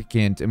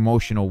significant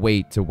emotional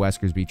weight to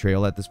Wesker's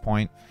betrayal at this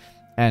point.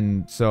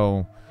 And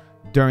so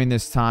during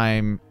this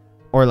time,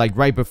 or like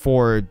right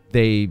before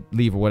they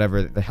leave or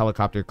whatever, the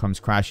helicopter comes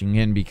crashing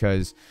in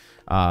because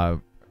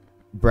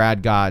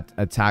Brad got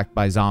attacked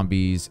by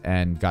zombies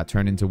and got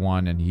turned into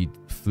one, and he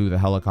flew the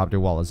helicopter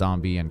while a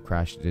zombie and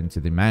crashed into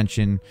the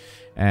mansion.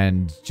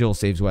 And Jill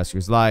saves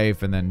Wesker's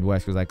life, and then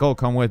Wesker's like, oh,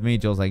 come with me.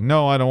 Jill's like,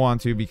 no, I don't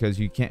want to, because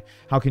you can't.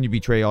 How can you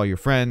betray all your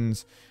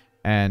friends?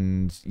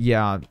 And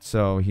yeah,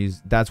 so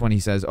that's when he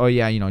says, oh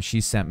yeah,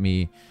 she sent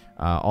me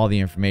all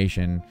the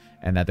information,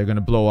 and that they're gonna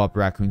blow up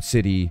Raccoon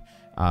City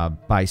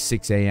by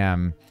 6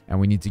 a.m. and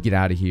we need to get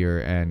out of here.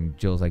 And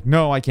Jill's like,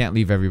 no, I can't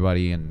leave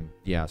everybody. And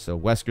yeah, so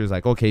Wesker's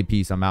like, okay,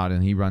 peace, I'm out.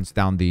 And he runs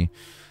down the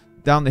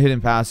hidden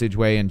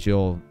passageway, and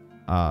Jill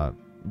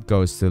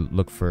goes to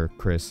look for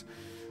Chris.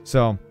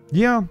 So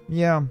yeah,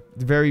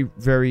 very,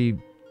 very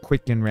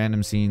quick and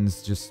random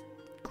scenes, just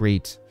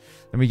great.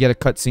 Then we get a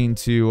cutscene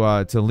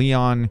to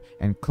Leon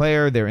and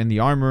Claire. They're in the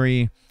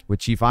armory with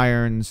Chief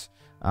Irons,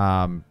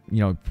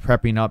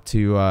 prepping up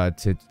to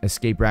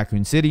escape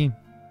Raccoon City.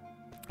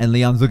 And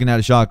Leon's looking at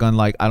a shotgun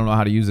like, I don't know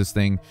how to use this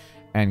thing.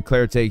 And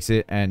Claire takes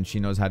it, and she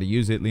knows how to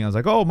use it. Leon's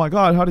like, oh my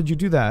god, how did you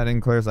do that?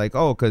 And Claire's like,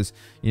 oh, because,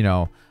 you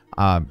know,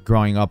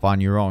 growing up on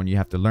your own, you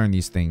have to learn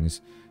these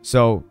things.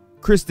 So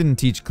Chris didn't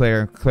teach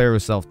Claire. Claire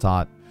was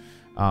self-taught.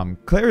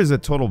 Claire is a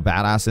total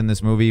badass in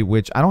this movie,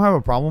 which I don't have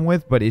a problem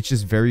with, but it's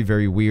just very,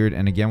 very weird.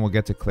 And again, we'll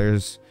get to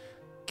Claire's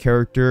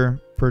character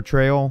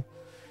portrayal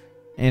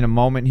in a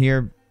moment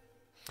here.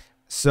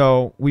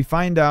 So we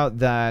find out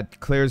that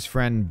Claire's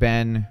friend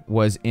Ben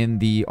was in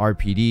the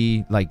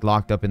RPD, like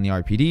locked up in the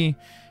RPD.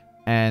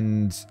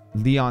 And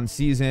Leon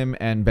sees him,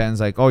 and Ben's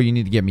like, oh, you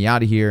need to get me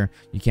out of here.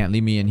 You can't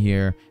leave me in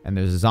here. And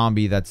there's a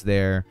zombie that's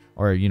there,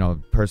 or, you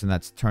know, person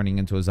that's turning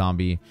into a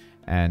zombie.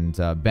 And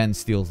Ben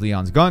steals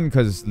Leon's gun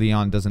because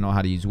Leon doesn't know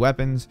how to use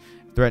weapons.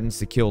 Threatens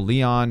to kill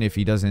Leon if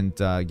he doesn't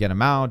get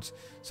him out.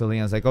 So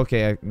Leon's like,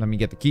 okay, let me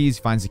get the keys.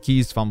 Finds the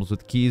keys, fumbles with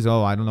the keys.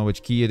 Oh, I don't know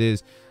which key it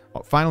is.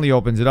 Finally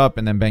opens it up,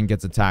 and then Ben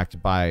gets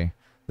attacked by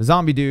the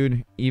zombie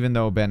dude, even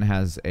though Ben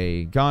has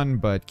a gun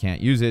but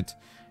can't use it.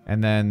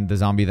 And then the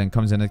zombie then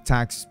comes and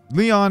attacks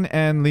Leon,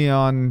 and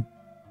Leon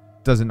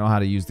doesn't know how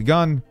to use the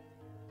gun.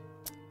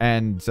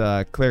 And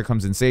Claire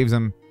comes and saves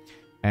him.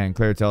 And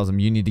Claire tells him,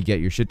 you need to get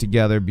your shit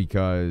together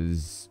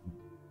because,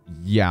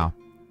 yeah,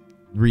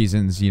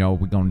 reasons, you know,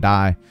 we're gonna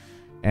die.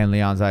 And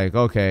Leon's like,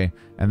 okay.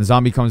 And the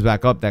zombie comes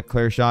back up that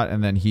Claire shot,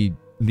 and then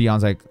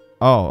Leon's like,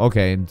 oh,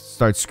 okay, and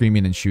starts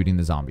screaming and shooting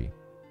the zombie.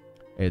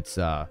 It's,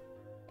 wow,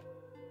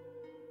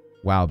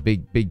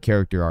 big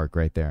character arc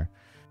right there.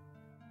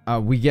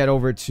 We get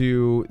over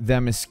to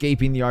them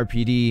escaping the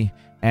RPD,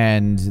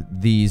 and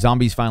the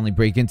zombies finally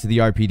break into the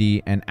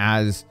RPD. And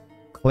as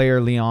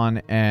Claire,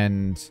 Leon,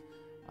 and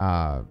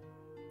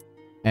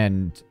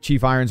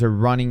Chief Irons are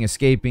running,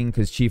 escaping,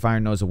 because Chief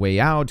Iron knows a way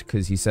out,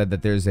 because he said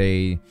that there's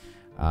a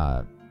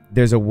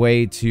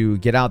way to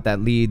get out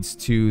that leads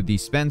to the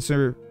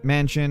Spencer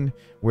mansion,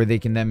 where they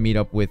can then meet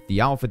up with the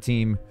Alpha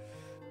team.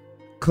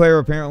 Claire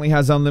apparently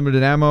has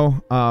unlimited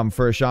ammo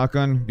for a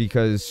shotgun,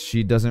 because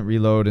she doesn't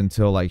reload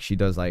until, like, she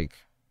does, like,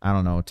 I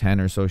don't know, 10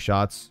 or so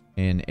shots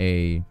in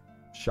a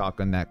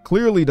shotgun that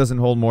clearly doesn't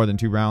hold more than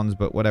 2 rounds,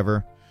 but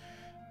whatever.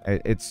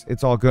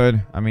 It's all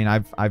good. I mean,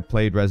 I've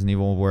played Resident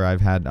Evil where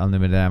I've had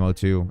unlimited ammo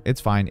too.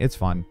 It's fine. It's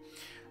fun.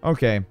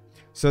 Okay,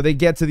 so they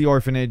get to the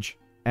orphanage,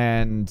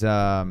 and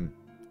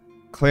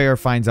Claire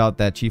finds out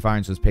that Chief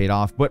Irons was paid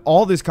off. But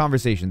all this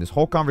conversation, this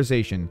whole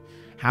conversation,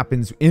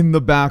 happens in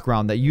the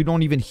background that you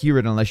don't even hear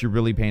it unless you're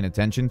really paying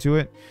attention to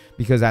it.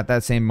 Because at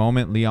that same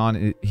moment,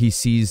 Leon, he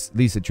sees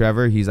Lisa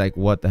Trevor. He's like,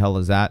 what the hell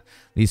is that?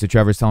 Lisa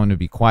Trevor's telling him to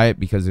be quiet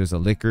because there's a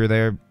liquor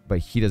there, but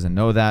he doesn't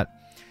know that.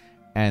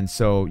 And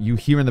so you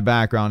hear in the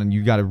background, and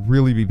you got to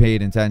really be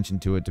paying attention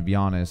to it, to be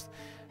honest,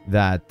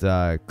 that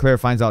Claire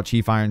finds out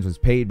Chief Irons was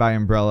paid by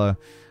Umbrella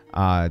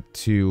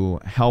to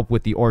help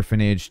with the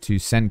orphanage, to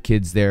send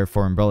kids there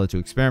for Umbrella to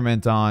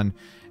experiment on.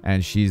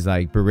 And she's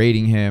like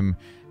berating him.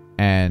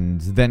 And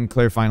then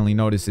Claire finally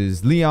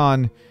notices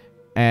Leon,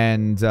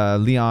 and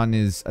Leon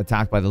is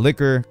attacked by the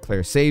liquor.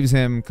 Claire saves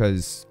him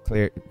because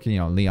Claire, you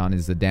know, Leon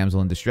is the damsel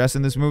in distress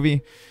in this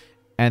movie.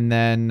 And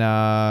then,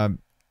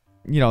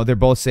 you know, they're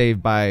both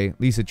saved by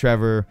Lisa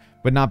Trevor,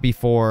 but not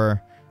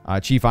before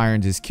Chief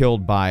Irons is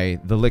killed by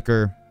the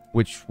liquor,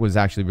 which was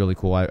actually really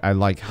cool. I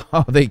like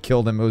how they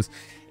killed him.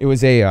 It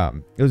was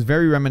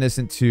very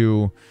reminiscent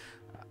to,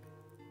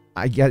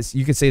 I guess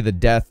you could say, the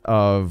death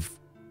of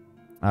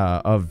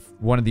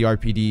one of the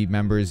RPD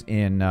members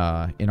in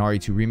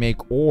RE2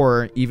 Remake,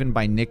 or even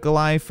by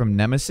Nikolai from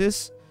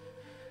Nemesis,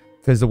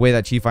 because the way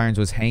that Chief Irons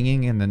was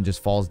hanging and then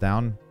just falls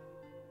down.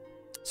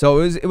 So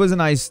it was a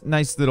nice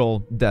little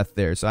death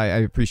there. So I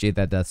appreciate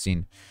that death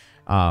scene.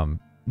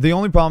 The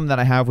only problem that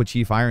I have with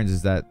Chief Irons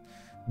is that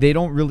they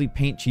don't really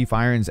paint Chief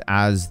Irons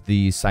as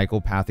the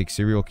psychopathic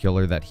serial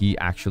killer that he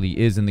actually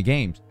is in the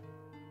games.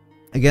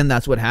 Again,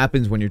 that's what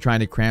happens when you're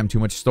trying to cram too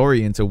much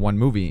story into one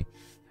movie.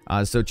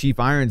 So Chief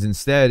Irons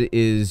instead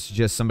is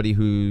just somebody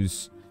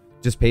who's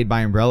just paid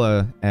by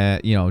Umbrella,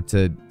 you know,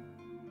 to,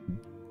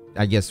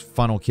 I guess,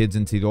 funnel kids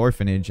into the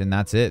orphanage, and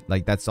that's it.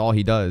 Like, that's all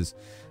he does.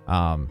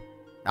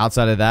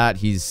 Outside of that,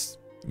 he's,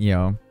 you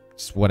know,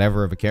 just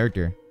whatever of a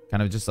character.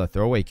 Kind of just a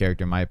throwaway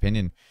character, in my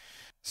opinion.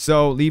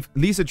 So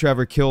Lisa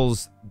Trevor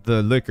kills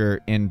the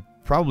liquor in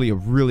probably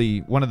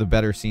one of the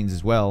better scenes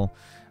as well.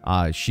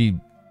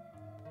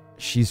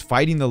 She's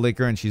fighting the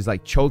liquor, and she's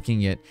like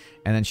choking it,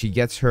 and then she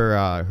gets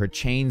her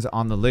chains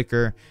on the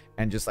liquor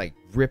and just like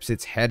rips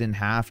its head in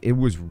half. It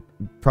was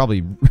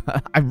probably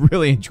I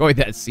really enjoyed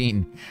that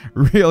scene.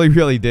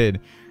 Really did.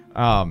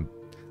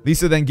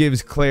 Lisa then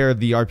gives Claire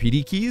the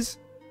RPD keys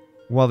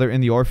while they're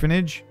in the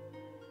orphanage.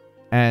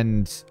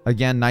 And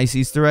again, nice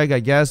Easter egg,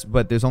 I guess,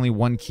 but there's only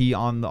one key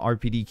on the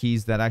RPD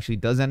keys that actually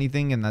does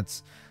anything, and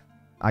that's,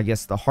 I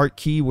guess, the heart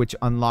key, which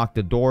unlocked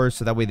the door,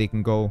 so that way they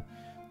can go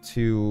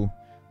to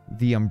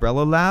the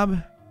Umbrella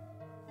Lab,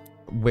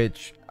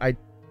 which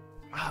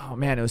oh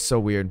man, it was so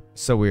weird.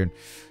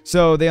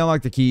 So they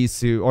unlock the keys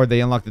to, or they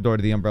unlock the door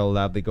to the Umbrella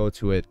Lab. They go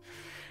to it,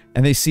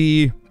 and they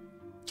see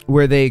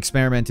where they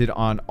experimented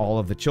on all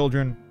of the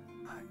children.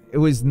 it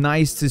was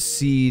nice to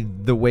see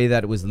the way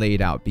that it was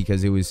laid out,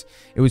 because it was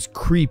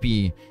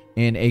creepy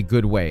in a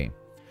good way.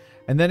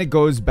 And then it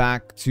goes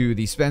back to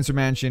the Spencer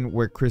mansion,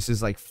 where Chris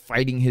is like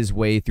fighting his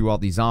way through all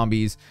these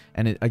zombies.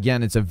 And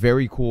again, it's a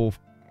very cool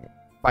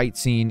fight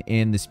scene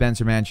in the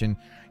Spencer mansion.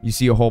 You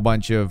see a whole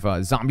bunch of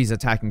zombies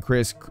attacking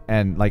Chris,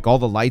 and like all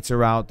the lights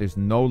are out. There's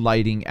no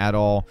lighting at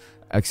all,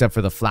 except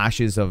for the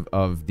flashes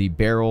of the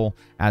barrel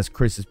as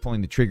Chris is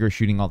pulling the trigger,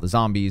 shooting all the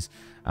zombies.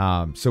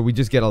 So we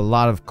just get a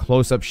lot of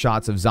close-up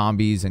shots of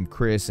zombies and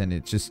Chris, and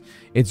it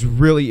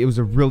was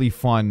a really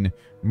fun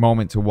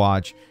moment to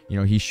watch. You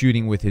know, he's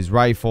shooting with his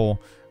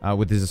rifle,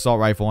 with his assault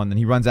rifle, and then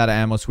he runs out of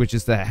ammo,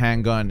 switches to a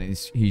handgun, and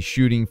he's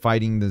shooting,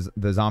 fighting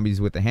the zombies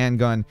with the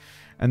handgun.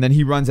 And then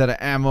he runs out of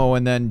ammo,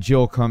 and then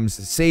Jill comes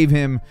to save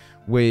him,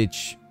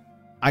 which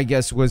I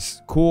guess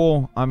was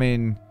cool. I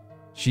mean,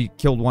 she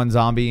killed one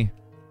zombie,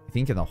 I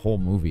think, in the whole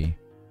movie.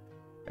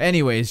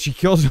 Anyways, she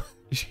kills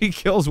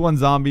one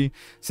zombie,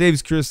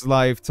 saves Chris'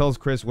 life, tells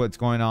Chris what's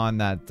going on,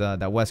 that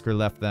Wesker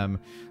left them,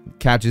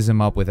 catches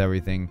him up with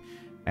everything.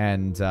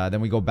 And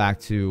then we go back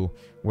to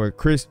where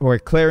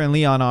Claire and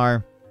Leon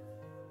are,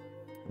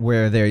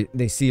 where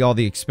they see all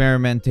the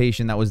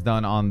experimentation that was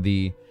done on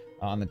the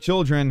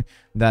children,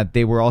 that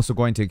they were also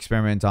going to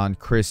experiment on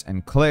Chris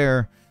and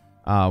Claire.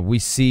 We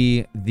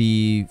see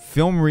the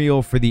film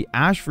reel for the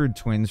Ashford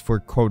twins for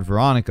Code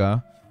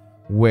Veronica,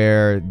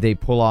 where they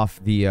pull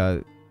off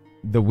the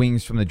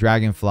wings from the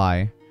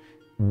dragonfly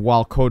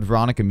while Code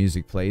Veronica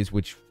music plays,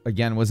 which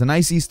again was a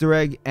nice Easter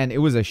egg, and it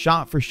was a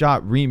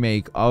shot-for-shot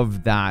remake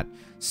of that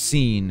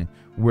scene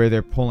where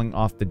they're pulling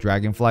off the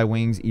dragonfly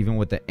wings, even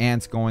with the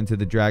ants going to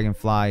the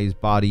dragonfly's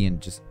body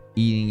and just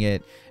eating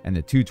it, and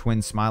the two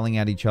twins smiling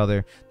at each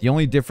other. The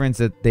only difference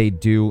that they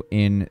do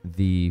in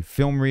the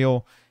film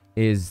reel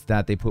is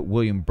that they put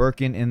William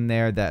Birkin in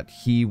there, that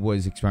he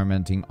was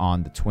experimenting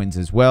on the twins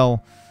as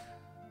well.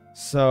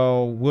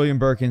 So William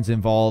Birkin's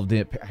involved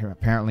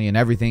apparently in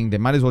everything. They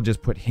might as well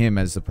just put him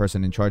as the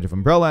person in charge of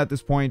Umbrella at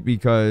this point,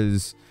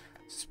 because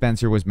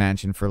Spencer was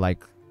mentioned for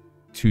like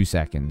 2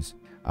 seconds.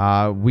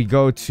 We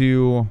go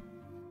to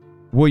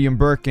William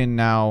Birkin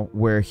now,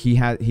 where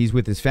he's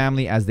with his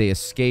family as they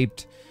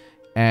escaped,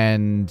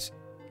 and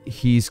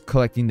he's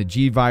collecting the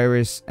G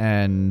virus,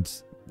 and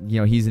you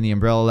know, he's in the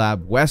Umbrella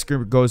lab.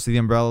 Wesker goes to the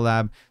Umbrella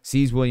lab,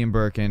 sees William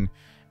Birkin,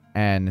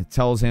 and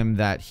tells him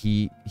that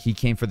he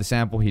came for the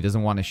sample. He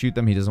doesn't want to shoot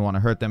them, he doesn't want to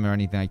hurt them or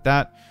anything like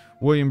that.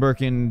 William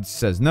Birkin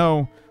says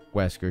no.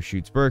 Wesker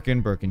shoots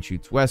Birkin. Birkin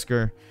shoots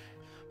Wesker.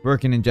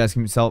 Birkin injects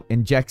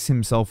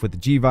himself with the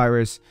G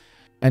virus.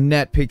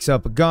 Annette picks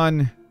up a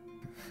gun.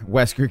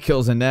 Wesker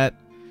kills Annette.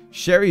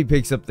 Sherry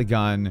picks up the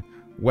gun.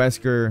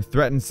 Wesker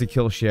threatens to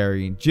kill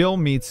Sherry. Jill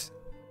meets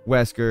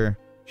Wesker,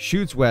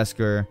 shoots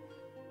Wesker,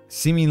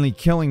 seemingly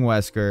killing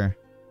Wesker,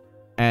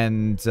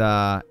 and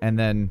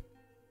then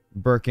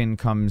Birkin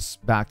comes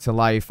back to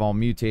life, all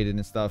mutated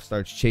and stuff,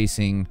 starts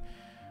chasing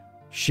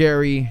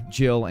Sherry,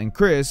 Jill, and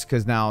Chris,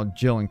 because now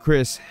Jill and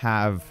Chris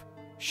have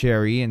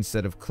Sherry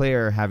instead of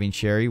Claire having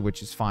Sherry,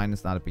 which is fine.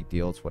 It's not a big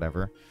deal. It's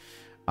whatever.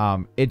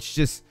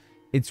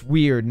 It's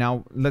weird.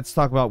 Now, let's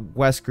talk about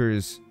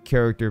Wesker's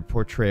character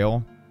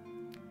portrayal,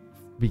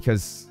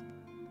 because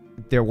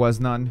there was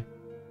none.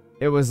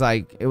 It was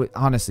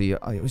honestly,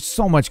 it was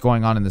so much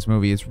going on in this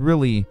movie. It's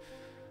really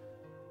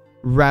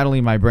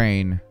rattling my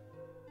brain.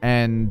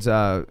 And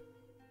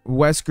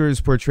Wesker's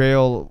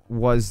portrayal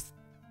was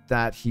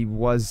that he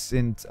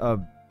wasn't a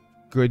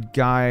good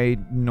guy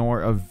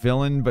nor a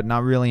villain, but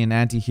not really an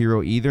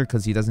anti-hero either,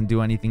 because he doesn't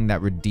do anything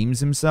that redeems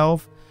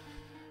himself.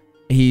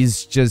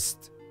 He's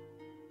just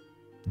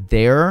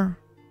there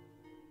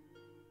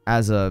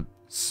as a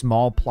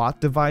small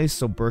plot device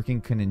so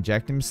Birkin can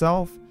inject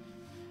himself.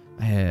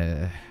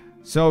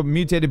 So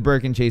mutated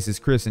Birkin chases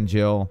Chris and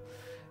Jill,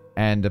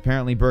 and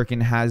apparently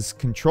Birkin has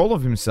control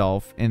of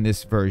himself in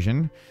this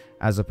version,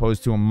 as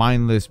opposed to a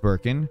mindless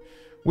Birkin,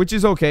 which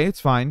is okay.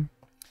 It's fine.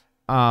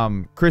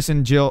 Chris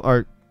and Jill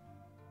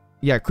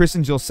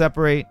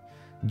separate.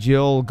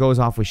 Jill goes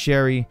off with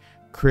Sherry.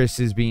 Chris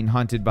is being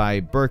hunted by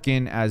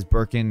Birkin, as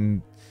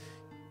Birkin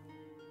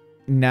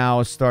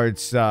now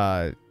starts,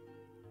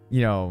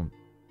 you know,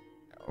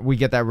 we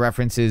get that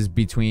references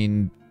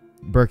between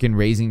Birkin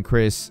raising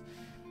Chris.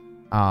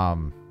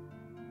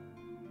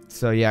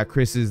 So yeah,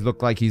 Chris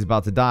look like he's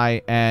about to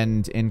die,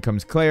 and in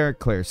comes Claire.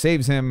 Claire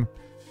saves him.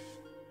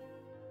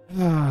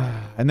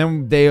 And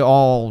then they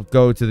all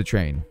go to the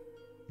train.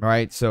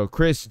 Alright, so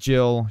Chris,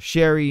 Jill,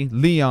 Sherry,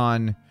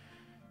 Leon.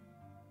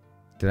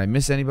 Did I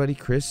miss anybody?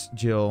 Chris,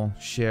 Jill,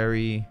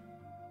 Sherry,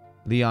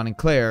 Leon, and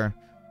Claire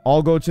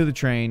all go to the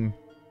train.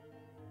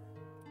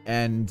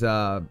 And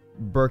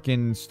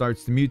Birkin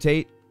starts to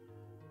mutate,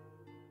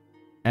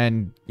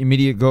 and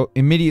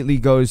immediately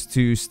goes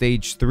to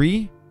stage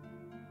 3.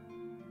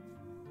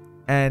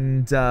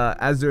 And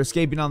as they're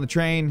escaping on the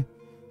train,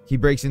 he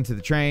breaks into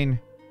the train.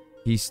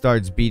 He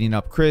starts beating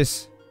up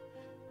Chris,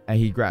 and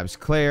he grabs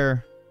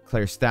Claire.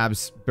 Claire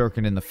stabs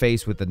Birkin in the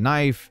face with a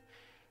knife,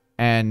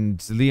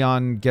 and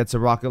Leon gets a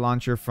rocket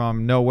launcher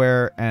from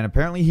nowhere, and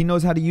apparently he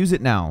knows how to use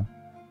it now.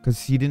 because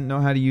he didn't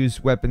know how to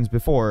use weapons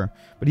before,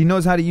 but he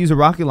knows how to use a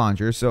rocket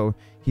launcher. So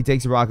he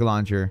takes a rocket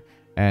launcher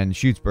and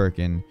shoots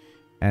Birkin,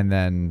 and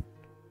then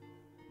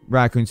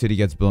Raccoon City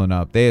gets blown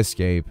up. They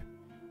escape,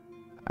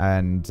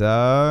 and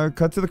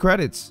cut to the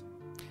credits.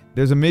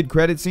 There's a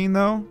mid-credit scene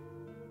though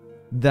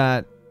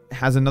that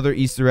has another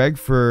Easter egg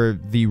for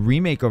the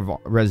remake of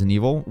Resident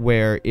Evil,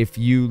 where if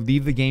you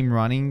leave the game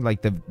running,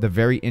 like the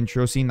very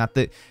intro scene, not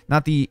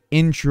the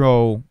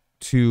intro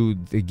to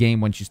the game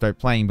once you start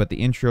playing, but the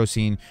intro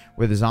scene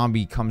where the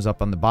zombie comes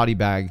up on the body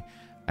bag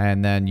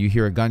and then you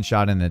hear a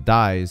gunshot and it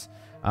dies,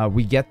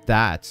 we get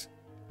that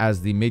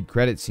as the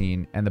mid-credit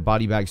scene, and the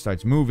body bag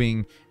starts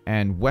moving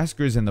and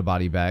Wesker's in the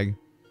body bag,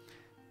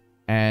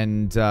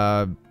 and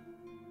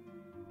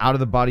out of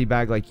the body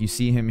bag, like, you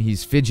see him,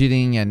 he's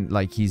fidgeting and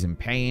like he's in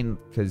pain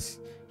because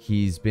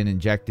he's been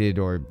injected,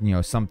 or you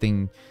know,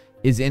 something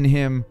is in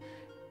him.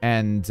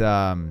 And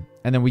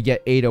then we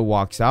get Ada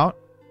walks out,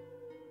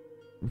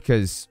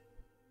 because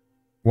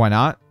why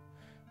not?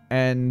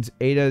 And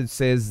Ada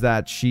says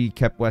that she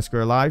kept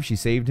Wesker alive, she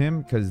saved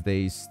him because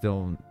they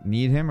still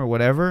need him or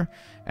whatever.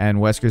 And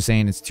Wesker's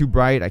saying it's too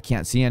bright, I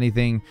can't see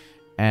anything.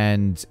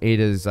 And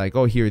Ada's like,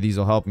 oh, here, these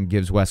will help, and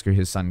gives Wesker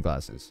his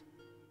sunglasses.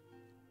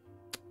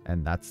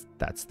 And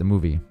that's the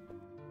movie.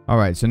 All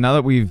right, so now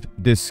that we've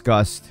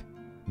discussed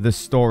the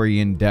story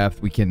in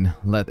depth, we can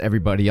let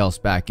everybody else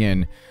back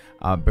in.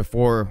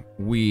 Before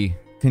we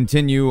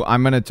continue,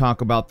 I'm going to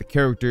talk about the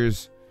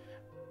characters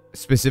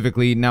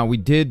specifically. Now, we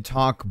did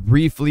talk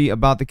briefly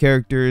about the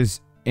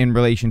characters in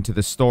relation to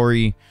the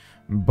story,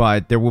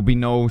 but there will be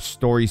no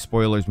story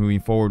spoilers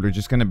moving forward. We're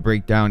just going to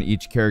break down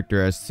each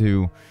character as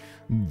to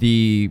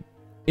the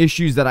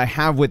issues that I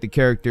have with the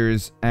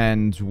characters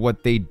and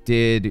what they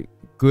did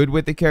good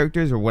with the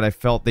characters, or what I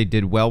felt they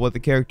did well with the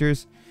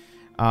characters.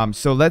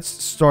 So let's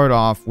start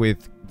off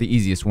with the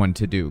easiest one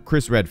to do,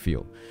 Chris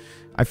Redfield.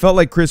 I felt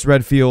like Chris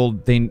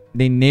Redfield, they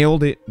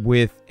nailed it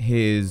with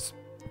his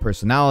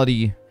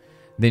personality.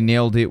 They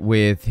nailed it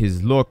with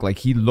his look. Like,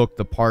 he looked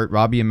the part.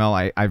 Robbie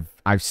Amell,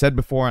 I've said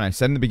before, and I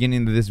said in the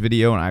beginning of this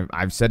video, and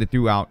I've said it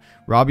throughout,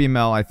 Robbie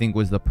Amell, I think,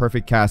 was the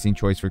perfect casting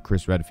choice for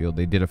Chris Redfield.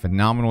 They did a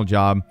phenomenal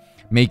job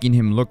making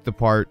him look the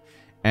part,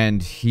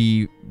 and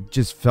he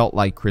just felt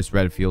like Chris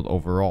Redfield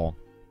overall.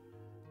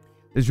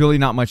 There's really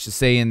not much to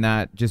say in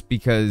that, just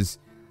because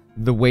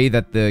the way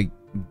that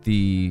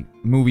the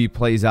movie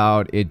plays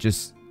out, it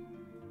just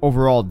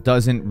overall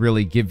doesn't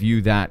really give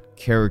you that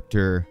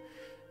character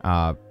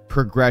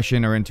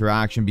progression or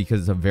interaction, because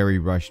it's a very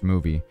rushed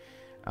movie.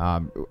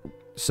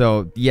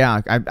 So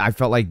yeah, I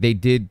felt like they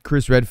did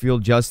Chris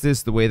Redfield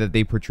justice the way that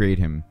they portrayed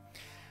him.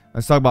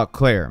 Let's talk about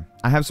Claire.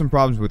 I have some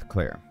problems with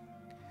Claire.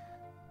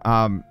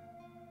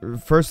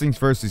 First things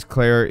first is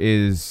Claire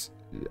is,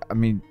 I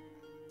mean,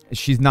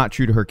 she's not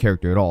true to her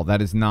character at all.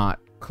 That is not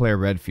Claire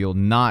Redfield,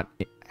 not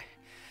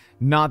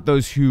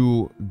those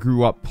who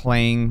grew up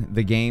playing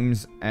the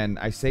games. And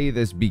I say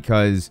this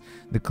because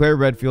the Claire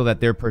Redfield that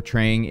they're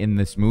portraying in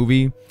this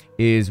movie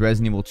is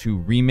Resident Evil 2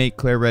 remake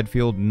Claire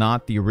Redfield,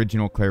 not the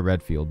original Claire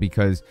Redfield.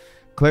 Because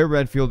Claire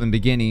Redfield in the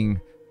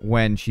beginning,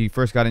 when she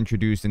first got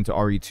introduced into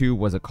RE2,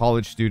 was a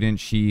college student.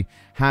 She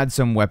had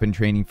some weapon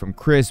training from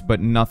Chris, but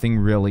nothing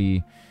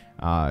really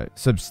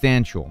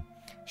substantial.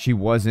 She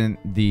wasn't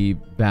the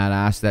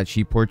badass that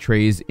she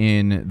portrays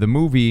in the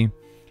movie.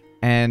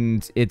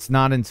 And it's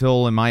not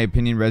until, in my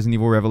opinion, Resident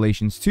Evil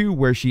Revelations 2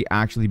 where she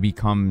actually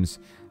becomes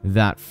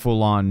that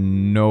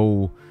full-on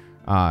no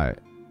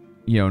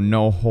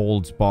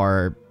holds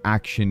bar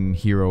action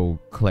hero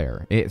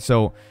Claire.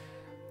 So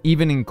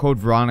even in Code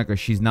Veronica,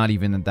 she's not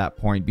even at that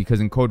point, because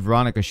in Code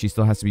Veronica, she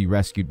still has to be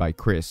rescued by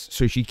Chris.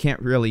 So she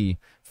can't really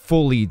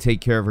fully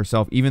take care of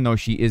herself, even though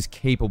she is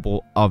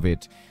capable of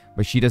it.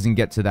 But she doesn't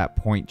get to that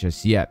point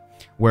just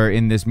yet. Where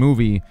in this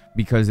movie,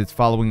 because it's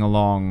following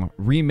along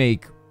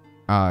remake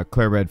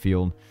Claire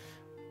Redfield,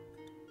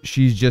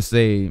 she's just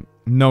a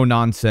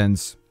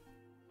no-nonsense,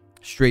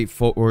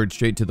 straightforward,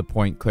 straight to the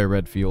point Claire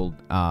Redfield,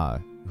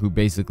 who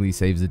basically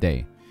saves the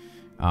day.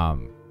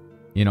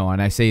 You know,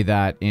 and I say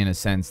that in a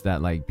sense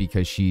that, like,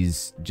 because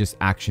she's just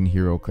action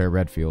hero Claire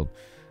Redfield.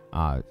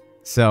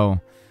 So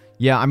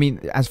yeah, I mean,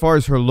 as far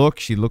as her look,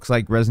 she looks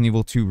like Resident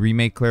Evil 2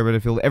 remake Claire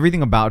Redfield.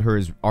 Everything about her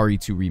is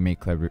RE2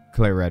 remake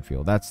Claire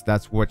Redfield.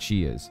 That's what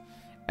she is.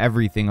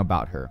 Everything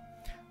about her.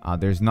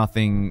 There's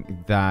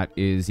nothing that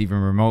is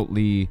even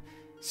remotely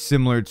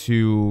similar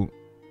to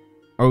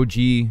OG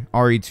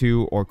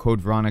RE2 or Code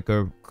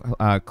Veronica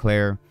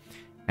Claire,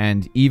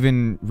 and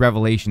even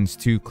Revelations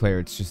 2 Claire.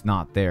 It's just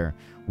not there.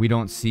 We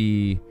don't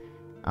see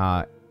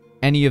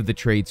any of the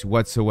traits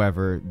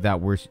whatsoever that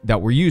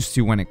we're used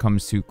to when it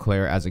comes to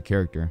Claire as a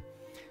character.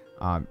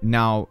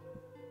 Now,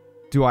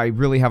 do I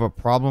really have a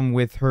problem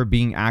with her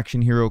being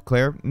action hero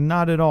Claire?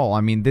 Not at all.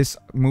 I mean, this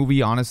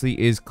movie honestly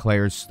is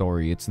Claire's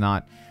story. It's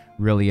not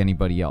really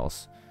anybody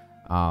else.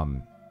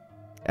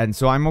 And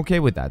so I'm okay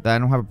with that. I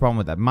don't have a problem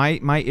with that.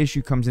 My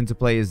issue comes into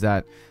play is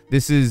that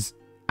this is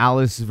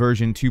Alice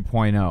version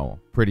 2.0,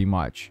 pretty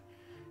much.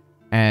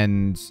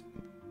 And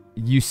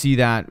you see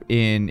that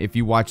in, if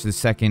you watch the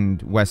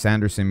second Wes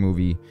Anderson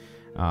movie,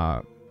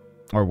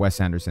 or Wes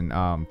Anderson,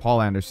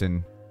 Paul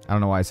Anderson. I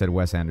don't know why I said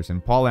Wes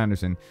Anderson. Paul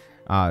Anderson.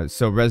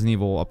 So Resident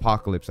Evil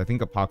Apocalypse. I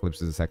think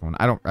Apocalypse is the second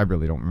one. I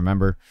really don't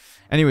remember.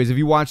 Anyways, if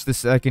you watch the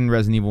second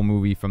Resident Evil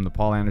movie from the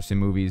Paul Anderson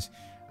movies,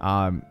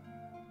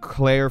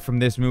 Claire from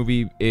this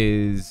movie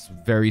is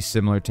very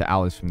similar to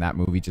Alice from that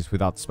movie, just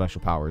without the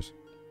special powers.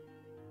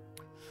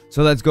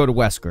 So let's go to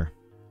Wesker.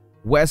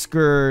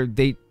 Wesker,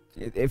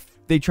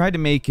 they tried to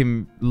make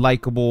him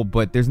likable,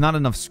 but there's not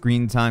enough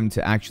screen time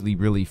to actually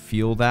really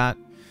feel that.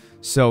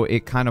 So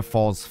it kind of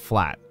falls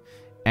flat.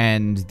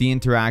 And the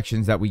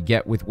interactions that we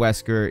get with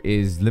Wesker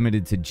is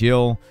limited to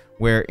Jill,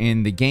 where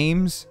in the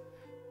games,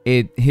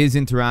 his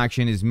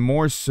interaction is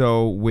more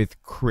so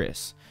with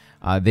Chris.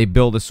 They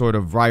build a sort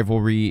of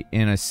rivalry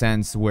in a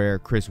sense where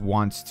Chris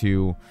wants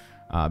to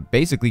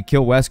basically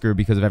kill Wesker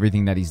because of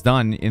everything that he's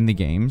done in the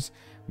games.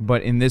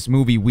 But in this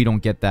movie, we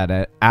don't get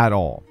that at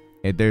all.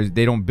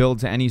 They don't build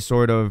to any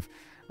sort of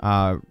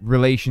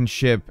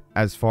relationship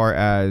as far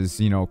as,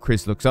 you know,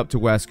 Chris looks up to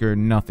Wesker.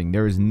 Nothing.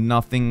 There is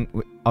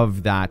nothing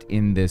of that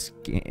in this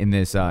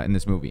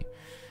movie.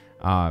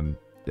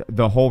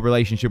 The whole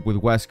relationship with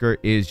Wesker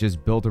is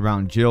just built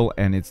around Jill,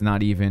 and it's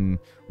not even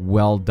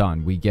well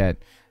done. We get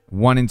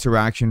one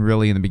interaction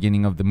really in the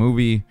beginning of the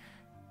movie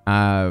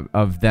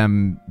of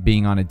them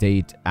being on a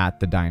date at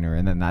the diner,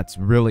 and then that's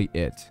really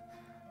it.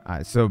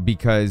 So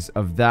because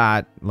of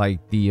that, like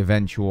the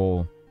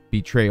eventual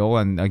betrayal,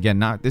 and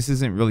again, this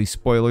isn't really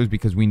spoilers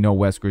because we know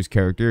Wesker's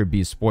character. It'd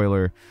be a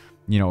spoiler,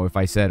 you know, if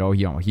I said, oh,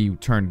 you know, he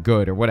turned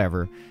good or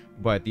whatever.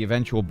 But the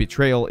eventual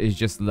betrayal is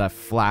just left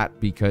flat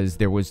because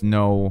there was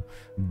no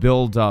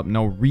build up,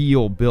 no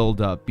real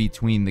build up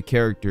between the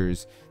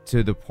characters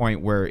to the point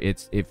where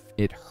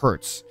it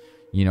hurts.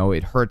 You know,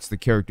 it hurts the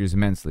characters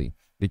immensely.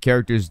 The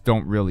characters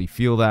don't really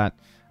feel that.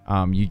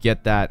 You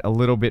get that a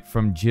little bit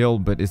from Jill,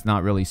 but it's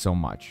not really so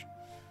much.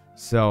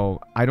 So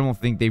I don't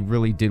think they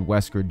really did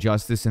Wesker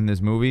justice in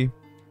this movie.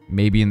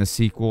 Maybe in the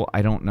sequel,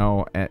 I don't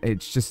know.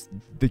 It's just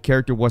the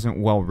character wasn't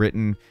well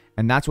written,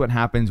 and that's what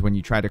happens when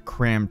you try to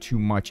cram too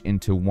much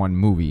into one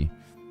movie,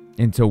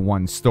 into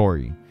one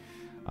story.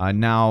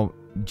 Now,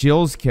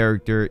 Jill's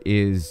character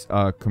is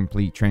a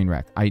complete train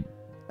wreck. I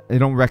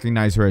don't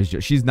recognize her as Jill.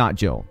 She's not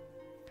Jill.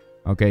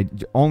 Okay,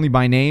 only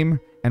by name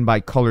and by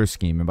color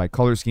scheme. And by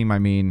color scheme, I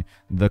mean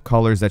the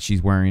colors that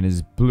she's wearing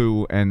is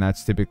blue, and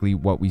that's typically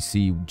what we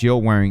see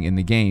Jill wearing in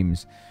the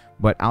games.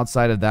 But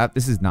outside of that,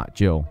 this is not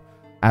Jill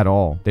at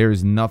all. There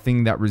is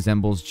nothing that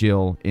resembles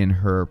Jill in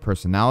her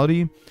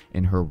personality,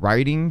 in her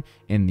writing,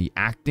 in the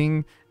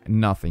acting,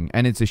 nothing.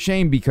 And it's a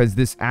shame because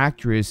this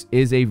actress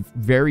is a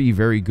very,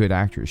 very good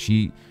actress.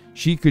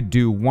 She could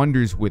do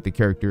wonders with the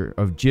character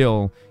of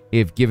Jill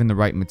if given the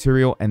right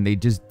material, and they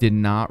just did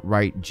not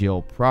write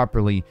Jill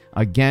properly.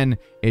 Again,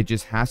 it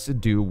just has to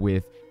do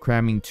with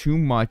cramming too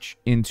much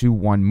into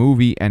one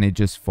movie, and it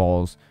just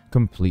falls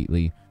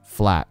completely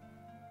flat.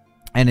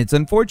 And it's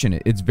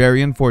unfortunate. It's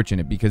very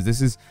unfortunate because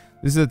this is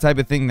the type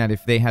of thing that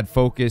if they had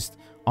focused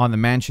on the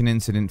mansion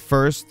incident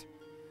first,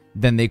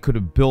 then they could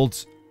have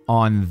built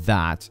on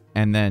that,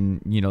 and then,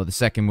 you know, the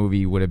second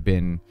movie would have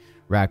been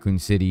Raccoon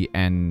City,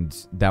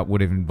 and that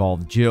would have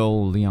involved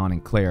Jill, Leon,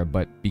 and Claire.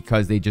 But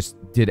because they just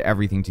did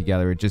everything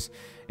together,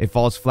 it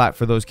falls flat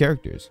for those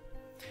characters.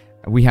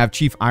 We have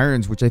Chief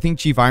Irons, which I think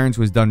Chief Irons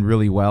was done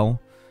really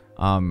well.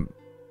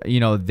 You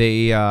know,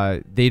 they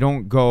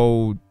don't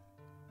go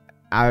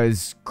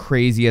as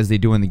crazy as they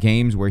do in the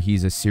games, where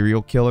he's a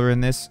serial killer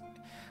in this.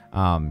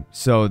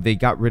 So they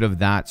got rid of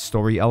that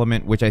story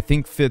element, which I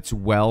think fits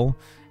well.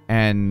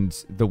 And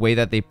the way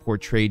that they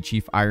portrayed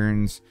Chief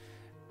Irons,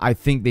 I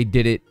think they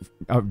did it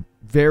a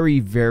very,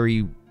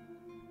 very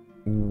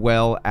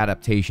well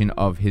adaptation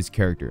of his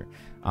character.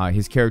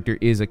 His character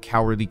is a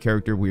cowardly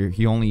character where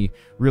he only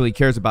really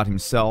cares about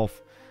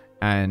himself,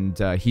 and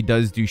he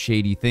does do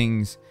shady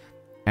things,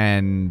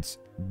 and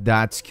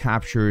that's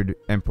captured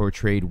and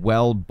portrayed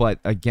well. But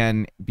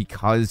again,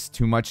 because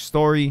too much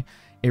story,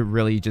 it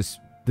really just,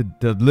 the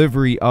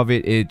delivery of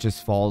it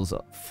just falls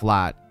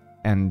flat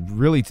and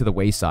really to the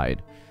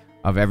wayside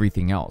of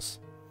everything else.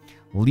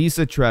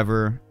 Lisa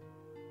Trevor,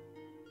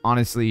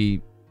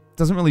 honestly,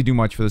 doesn't really do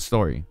much for the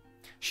story.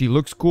 She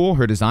looks cool.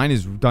 Her design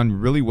is done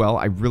really well.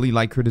 I really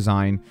like her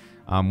design.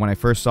 When I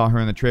first saw her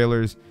in the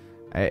trailers,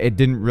 it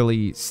didn't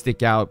really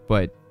stick out,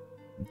 but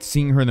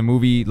seeing her in the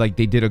movie, like,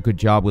 they did a good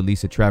job with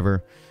Lisa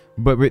Trevor.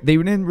 But they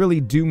didn't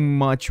really do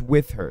much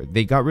with her.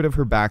 They got rid of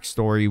her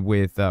backstory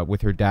with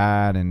her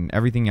dad and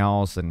everything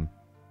else, and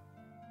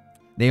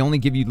they only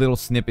give you little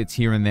snippets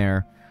here and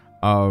there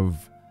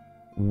of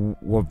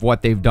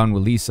what they've done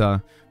with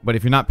Lisa. But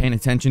if you're not paying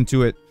attention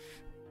to it,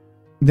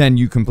 then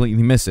you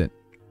completely miss it.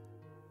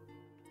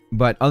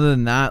 But other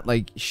than that,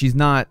 like, she's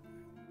not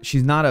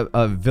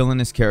a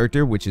villainous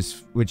character, which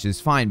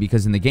is fine,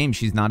 because in the game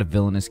she's not a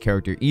villainous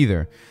character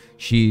either.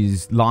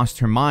 She's lost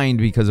her mind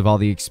because of all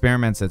the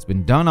experiments that's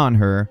been done on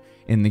her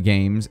in the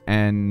games,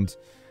 and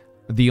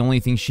the only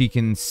thing she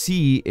can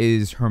see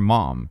is her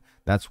mom.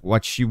 That's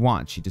what she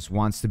wants. She just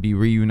wants to be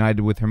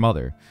reunited with her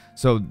mother.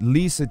 So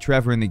Lisa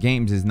Trevor in the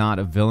games is not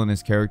a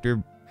villainous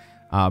character.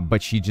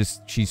 But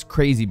she's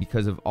crazy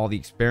because of all the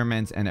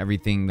experiments and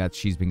everything that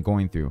she's been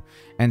going through.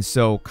 And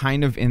so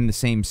kind of in the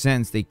same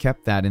sense, they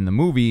kept that in the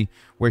movie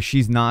where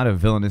she's not a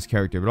villainous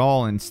character at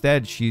all.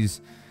 Instead,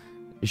 she's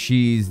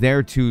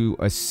there to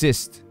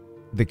assist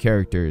the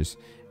characters.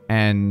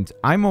 And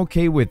I'm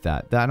okay with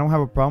that. I don't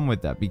have a problem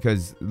with that,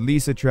 because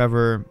Lisa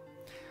Trevor,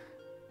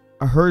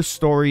 her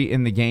story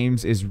in the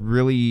games is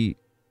really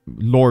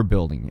lore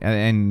building.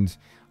 And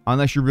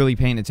unless you're really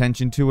paying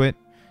attention to it,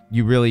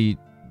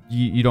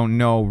 you don't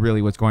know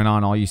really what's going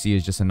on. All you see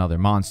is just another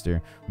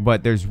monster.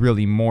 But there's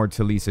really more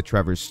to Lisa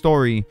Trevor's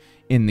story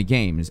in the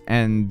games.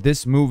 And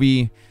this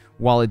movie,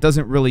 while it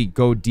doesn't really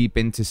go deep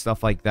into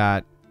stuff like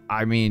that,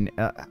 I mean,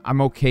 I'm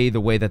okay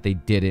the way that they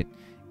did it,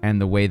 and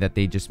the way that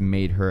they just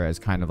made her as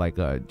kind of like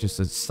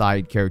just a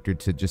side character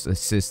to just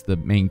assist the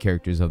main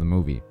characters of the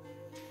movie.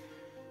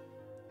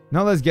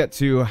 Now let's get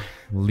to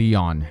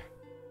Leon.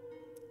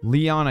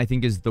 Leon, I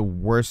think, is the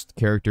worst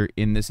character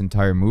in this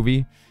entire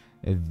movie.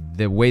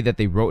 The way that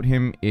they wrote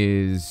him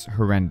is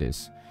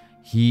horrendous.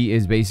 He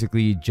is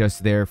basically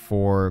just there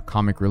for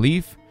comic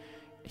relief.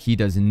 He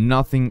does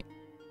nothing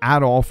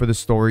at all for the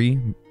story.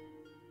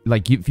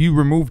 Like, if you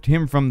removed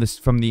him from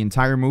the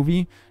entire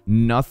movie,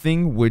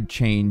 nothing would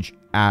change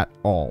at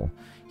all.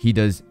 He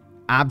does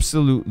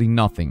absolutely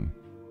nothing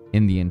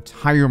in the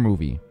entire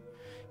movie.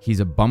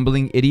 He's a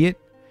bumbling idiot.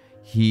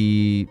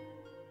 He's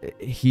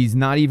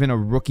not even a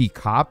rookie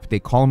cop. They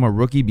call him a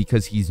rookie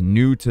because he's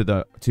new to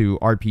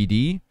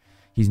RPD.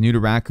 He's new to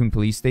Raccoon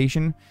Police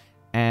Station,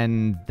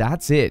 and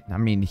that's it. I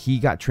mean, he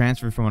got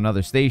transferred from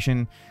another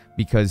station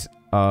because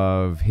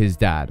of his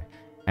dad,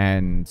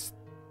 and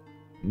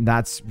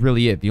that's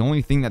really it. The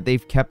only thing that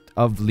they've kept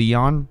of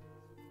Leon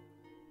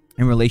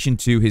in relation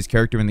to his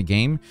character in the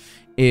game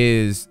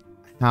is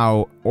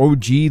how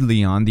OG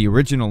Leon, the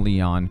original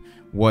Leon,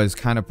 was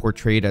kind of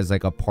portrayed as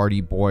like a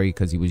party boy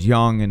because he was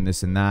young and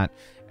this and that.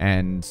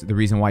 And the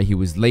reason why he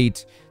was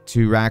late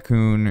to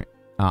Raccoon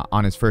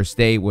on his first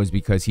day was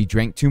because he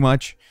drank too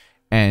much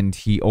and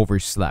he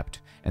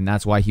overslept. And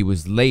that's why he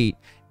was late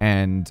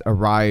and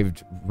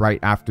arrived right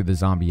after the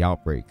zombie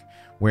outbreak.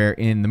 Where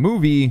in the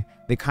movie,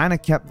 they kind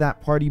of kept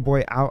that party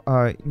boy out,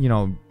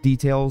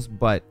 details.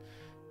 But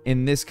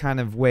in this kind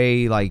of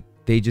way, like,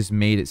 they just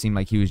made it seem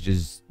like he was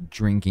just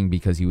drinking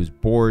because he was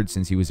bored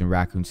since he was in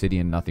Raccoon City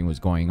and nothing was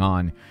going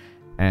on.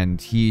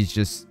 And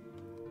he's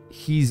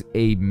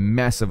a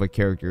mess of a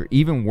character,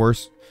 even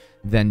worse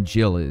than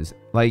Jill is.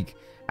 Like,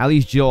 at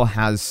least Jill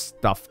has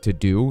stuff to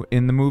do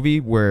in the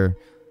movie, where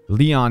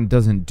Leon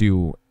doesn't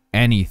do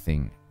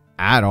anything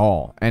at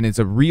all. And it's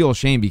a real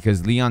shame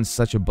because Leon's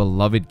such a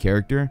beloved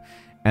character,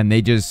 and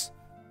they just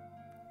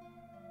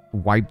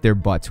wipe their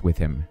butts with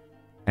him.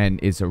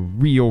 And it's a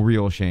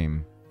real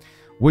shame.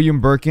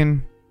 William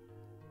Birkin,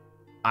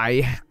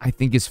 I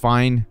think is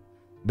fine.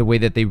 The way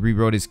that they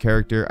rewrote his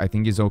character, I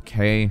think is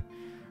okay.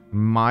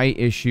 My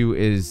issue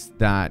is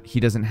that he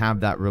doesn't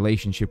have that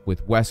relationship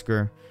with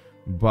Wesker,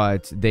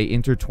 but they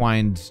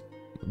intertwined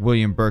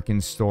William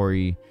Birkin's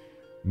story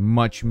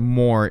much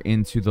more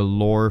into the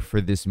lore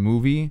for this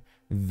movie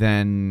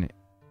than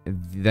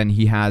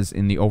he has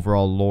in the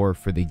overall lore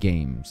for the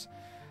games.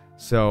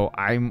 So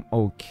I'm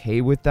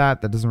okay with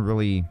that. It doesn't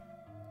really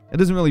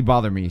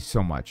bother me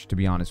so much, to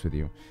be honest with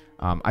you.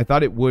 I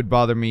thought it would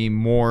bother me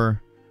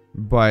more,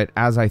 but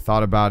as I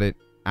thought about it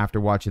after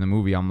watching the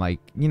movie, I'm like,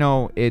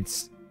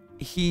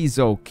 he's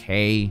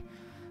okay.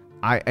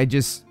 I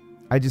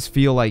just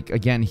feel like,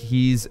 again,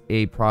 he's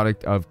a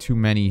product of too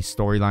many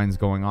storylines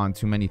going on,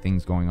 too many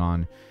things going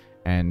on,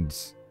 and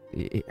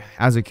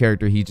as a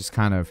character, he just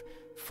kind of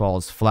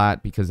falls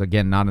flat because,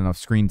 again, not enough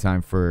screen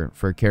time for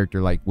a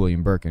character like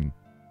William Birkin.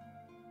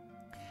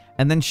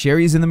 And then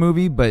Sherry's in the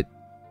movie, but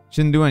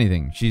she didn't do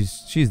anything.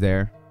 She's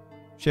there.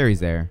 Sherry's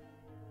there,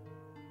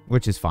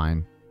 which is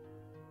fine.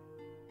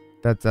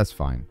 That's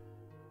fine.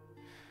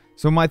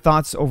 So my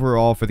thoughts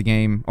overall for the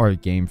game, or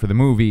for the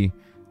movie,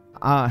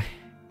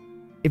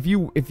 if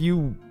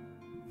you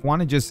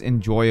want to just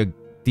enjoy a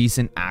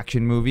decent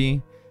action movie,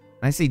 and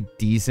I say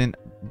decent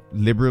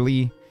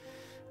liberally,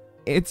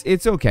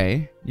 it's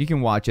okay. You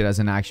can watch it as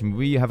an action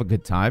movie. You have a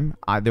good time.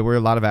 There were a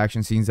lot of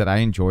action scenes that I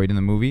enjoyed in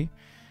the movie.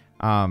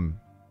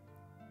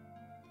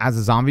 As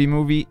a zombie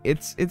movie,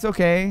 it's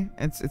okay.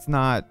 It's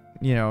not,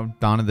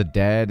 Dawn of the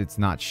Dead. It's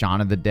not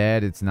Shaun of the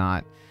Dead. It's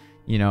not,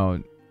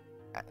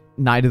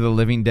 Night of the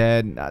Living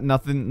Dead.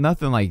 Nothing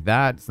like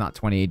that. It's not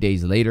 28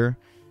 Days Later.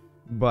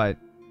 But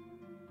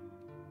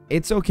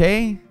it's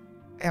okay.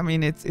 I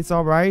mean, it's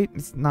all right.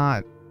 It's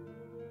not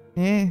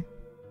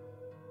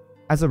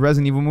as a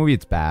Resident Evil movie,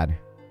 it's bad.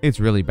 It's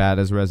really bad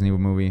as a Resident Evil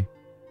movie.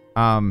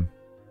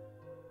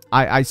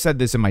 I said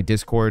this in my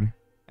Discord.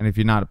 And if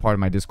you're not a part of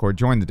my Discord,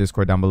 join the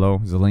Discord down below.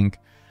 There's a link.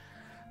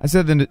 I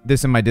said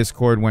this in my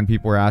Discord when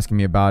people were asking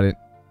me about it.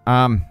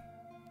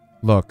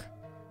 Look,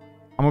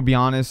 I'm going to be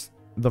honest.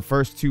 The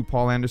first two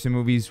Paul Anderson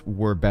movies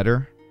were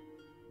better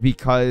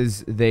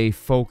because they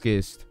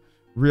focused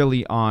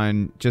really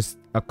on just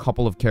a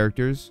couple of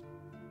characters.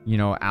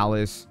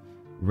 Alice,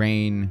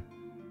 Rain,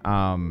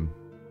 the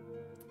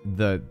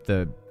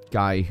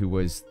guy who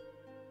was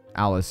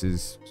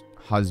Alice's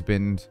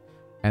husband,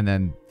 and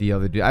then the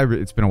other dude.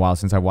 It's been a while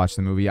since I watched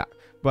the movie,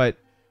 but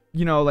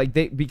you know, like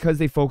because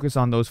they focus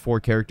on those 4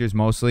 characters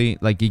mostly,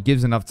 like it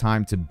gives enough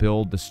time to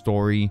build the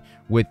story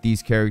with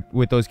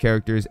those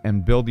characters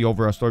and build the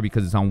overall story,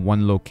 because it's on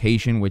one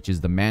location, which is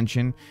the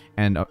mansion,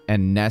 and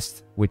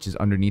Nest, which is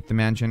underneath the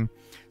mansion.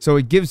 So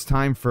it gives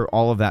time for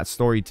all of that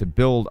story to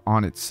build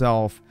on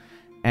itself.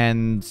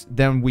 And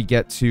then we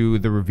get to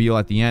the reveal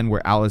at the end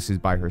where Alice is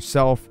by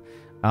herself,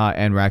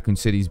 and Raccoon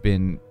City's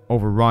been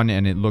overrun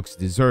and it looks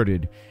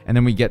deserted. And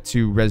then we get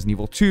to Resident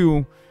Evil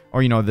 2,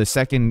 or, you know, the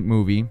second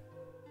movie.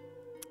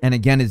 And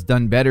again, it's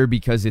done better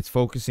because it's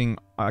focusing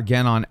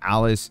again on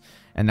Alice.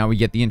 And now we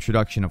get the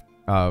introduction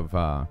of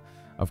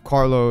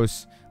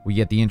Carlos. We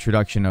get the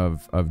introduction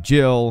of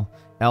Jill,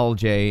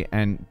 LJ.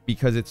 And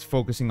because it's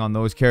focusing on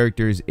those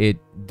characters, it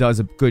does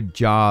a good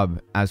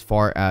job as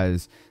far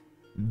as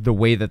the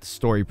way that the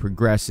story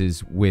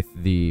progresses with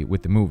the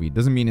movie.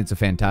 Doesn't mean it's a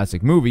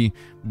fantastic movie,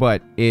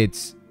 but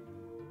it's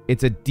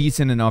a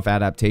decent enough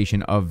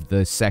adaptation of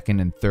the second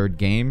and third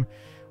game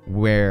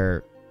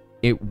where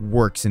it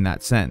works in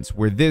that sense.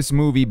 Where this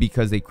movie,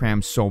 because they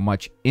cram so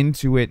much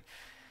into it,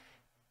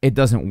 it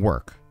doesn't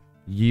work.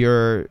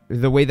 The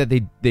way that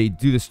they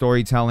do the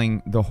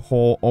storytelling, the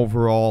whole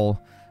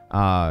overall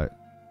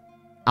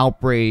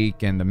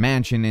outbreak and the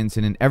mansion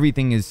incident,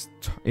 everything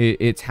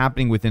it's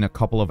happening within a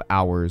couple of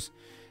hours,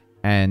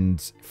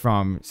 and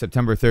from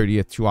September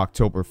 30th to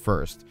October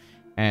 1st.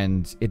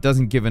 And it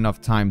doesn't give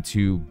enough time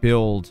to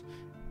build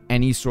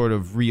any sort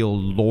of real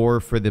lore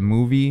for the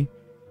movie,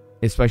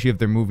 especially if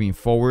they're moving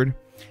forward.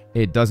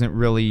 It doesn't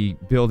really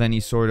build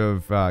any sort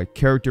of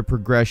character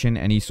progression,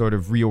 any sort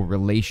of real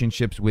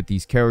relationships with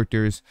these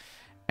characters.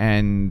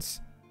 And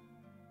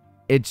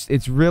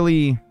it's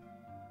really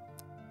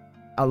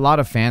a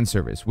lot of fan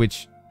service,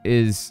 which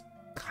is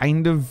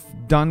kind of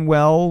done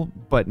well,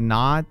 but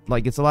not.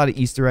 Like, it's a lot of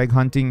Easter egg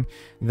hunting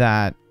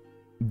that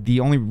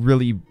the only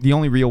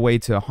real way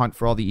to hunt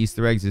for all the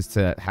Easter eggs is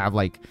to have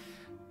like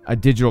a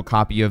digital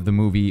copy of the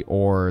movie,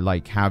 or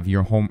like have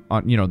your home,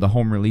 the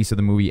home release of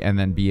the movie, and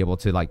then be able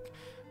to like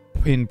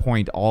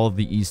pinpoint all of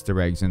the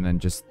Easter eggs, and then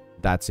just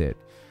that's it.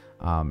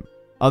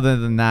 Other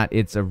than that,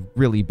 it's a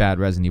really bad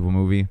Resident Evil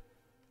movie.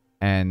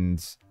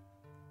 And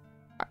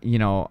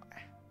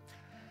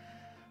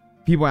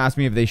people ask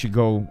me if they should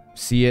go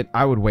see it.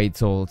 I would wait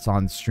till it's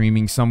on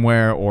streaming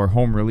somewhere or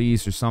home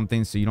release or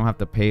something, so you don't have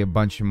to pay a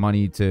bunch of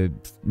money to,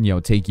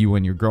 take you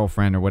and your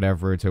girlfriend or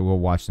whatever to go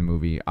watch the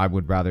movie. I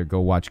would rather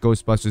go watch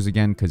Ghostbusters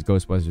again, because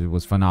Ghostbusters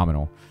was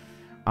phenomenal.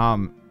 I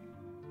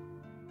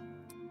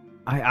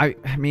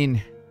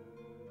mean,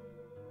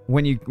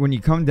 when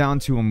you come down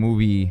to a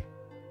movie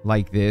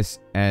like this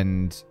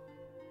and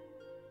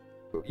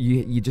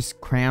you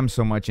just cram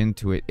so much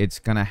into it, it's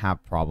gonna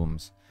have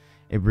problems.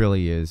 It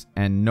really is.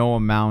 And no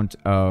amount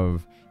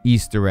of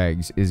Easter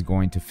eggs is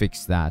going to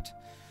fix that.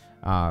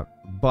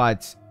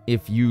 But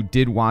if you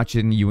did watch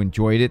it and you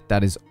enjoyed it,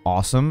 that is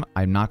awesome.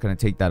 I'm not going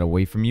to take that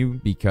away from you,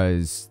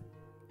 because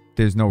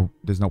there's no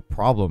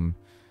problem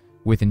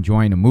with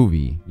enjoying a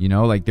movie.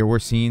 Like, there were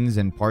scenes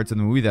and parts of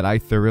the movie that I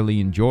thoroughly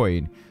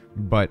enjoyed.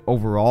 But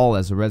overall,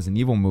 as a Resident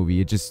Evil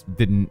movie, it just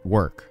didn't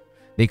work.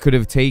 They could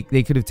have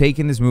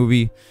taken this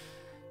movie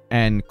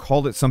and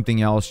called it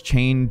something else,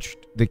 changed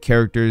the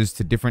characters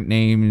to different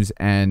names,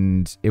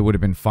 and it would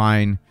have been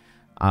fine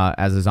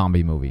as a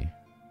zombie movie.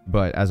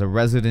 But as a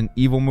Resident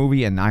Evil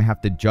movie, and I have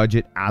to judge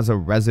it as a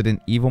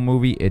Resident Evil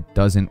movie, it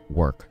doesn't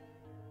work.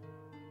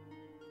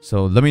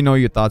 So let me know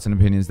your thoughts and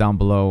opinions down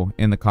below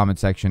in the comment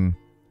section.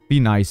 Be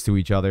nice to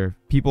each other.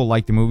 People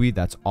like the movie.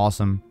 That's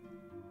awesome.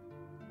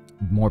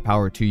 More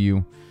power to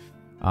you.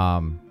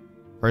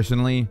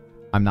 Personally,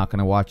 I'm not going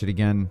to watch it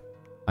again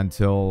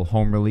until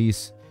home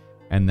release,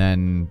 and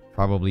then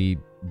probably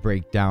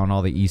break down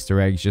all the Easter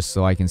eggs just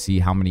so I can see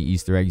how many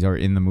Easter eggs are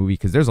in the movie,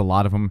 because there's a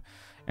lot of them,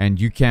 and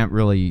you can't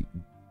really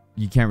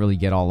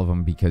get all of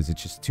them because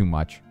it's just too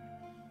much.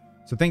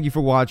 So thank you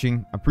for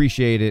watching.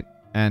 Appreciate it,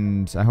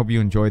 and I hope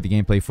you enjoyed the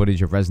gameplay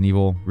footage of Resident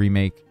Evil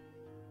Remake.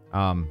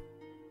 Until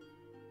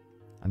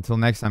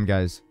next time,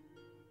 guys.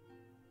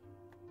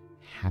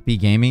 Happy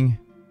gaming.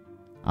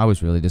 I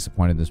was really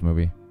disappointed in this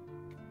movie.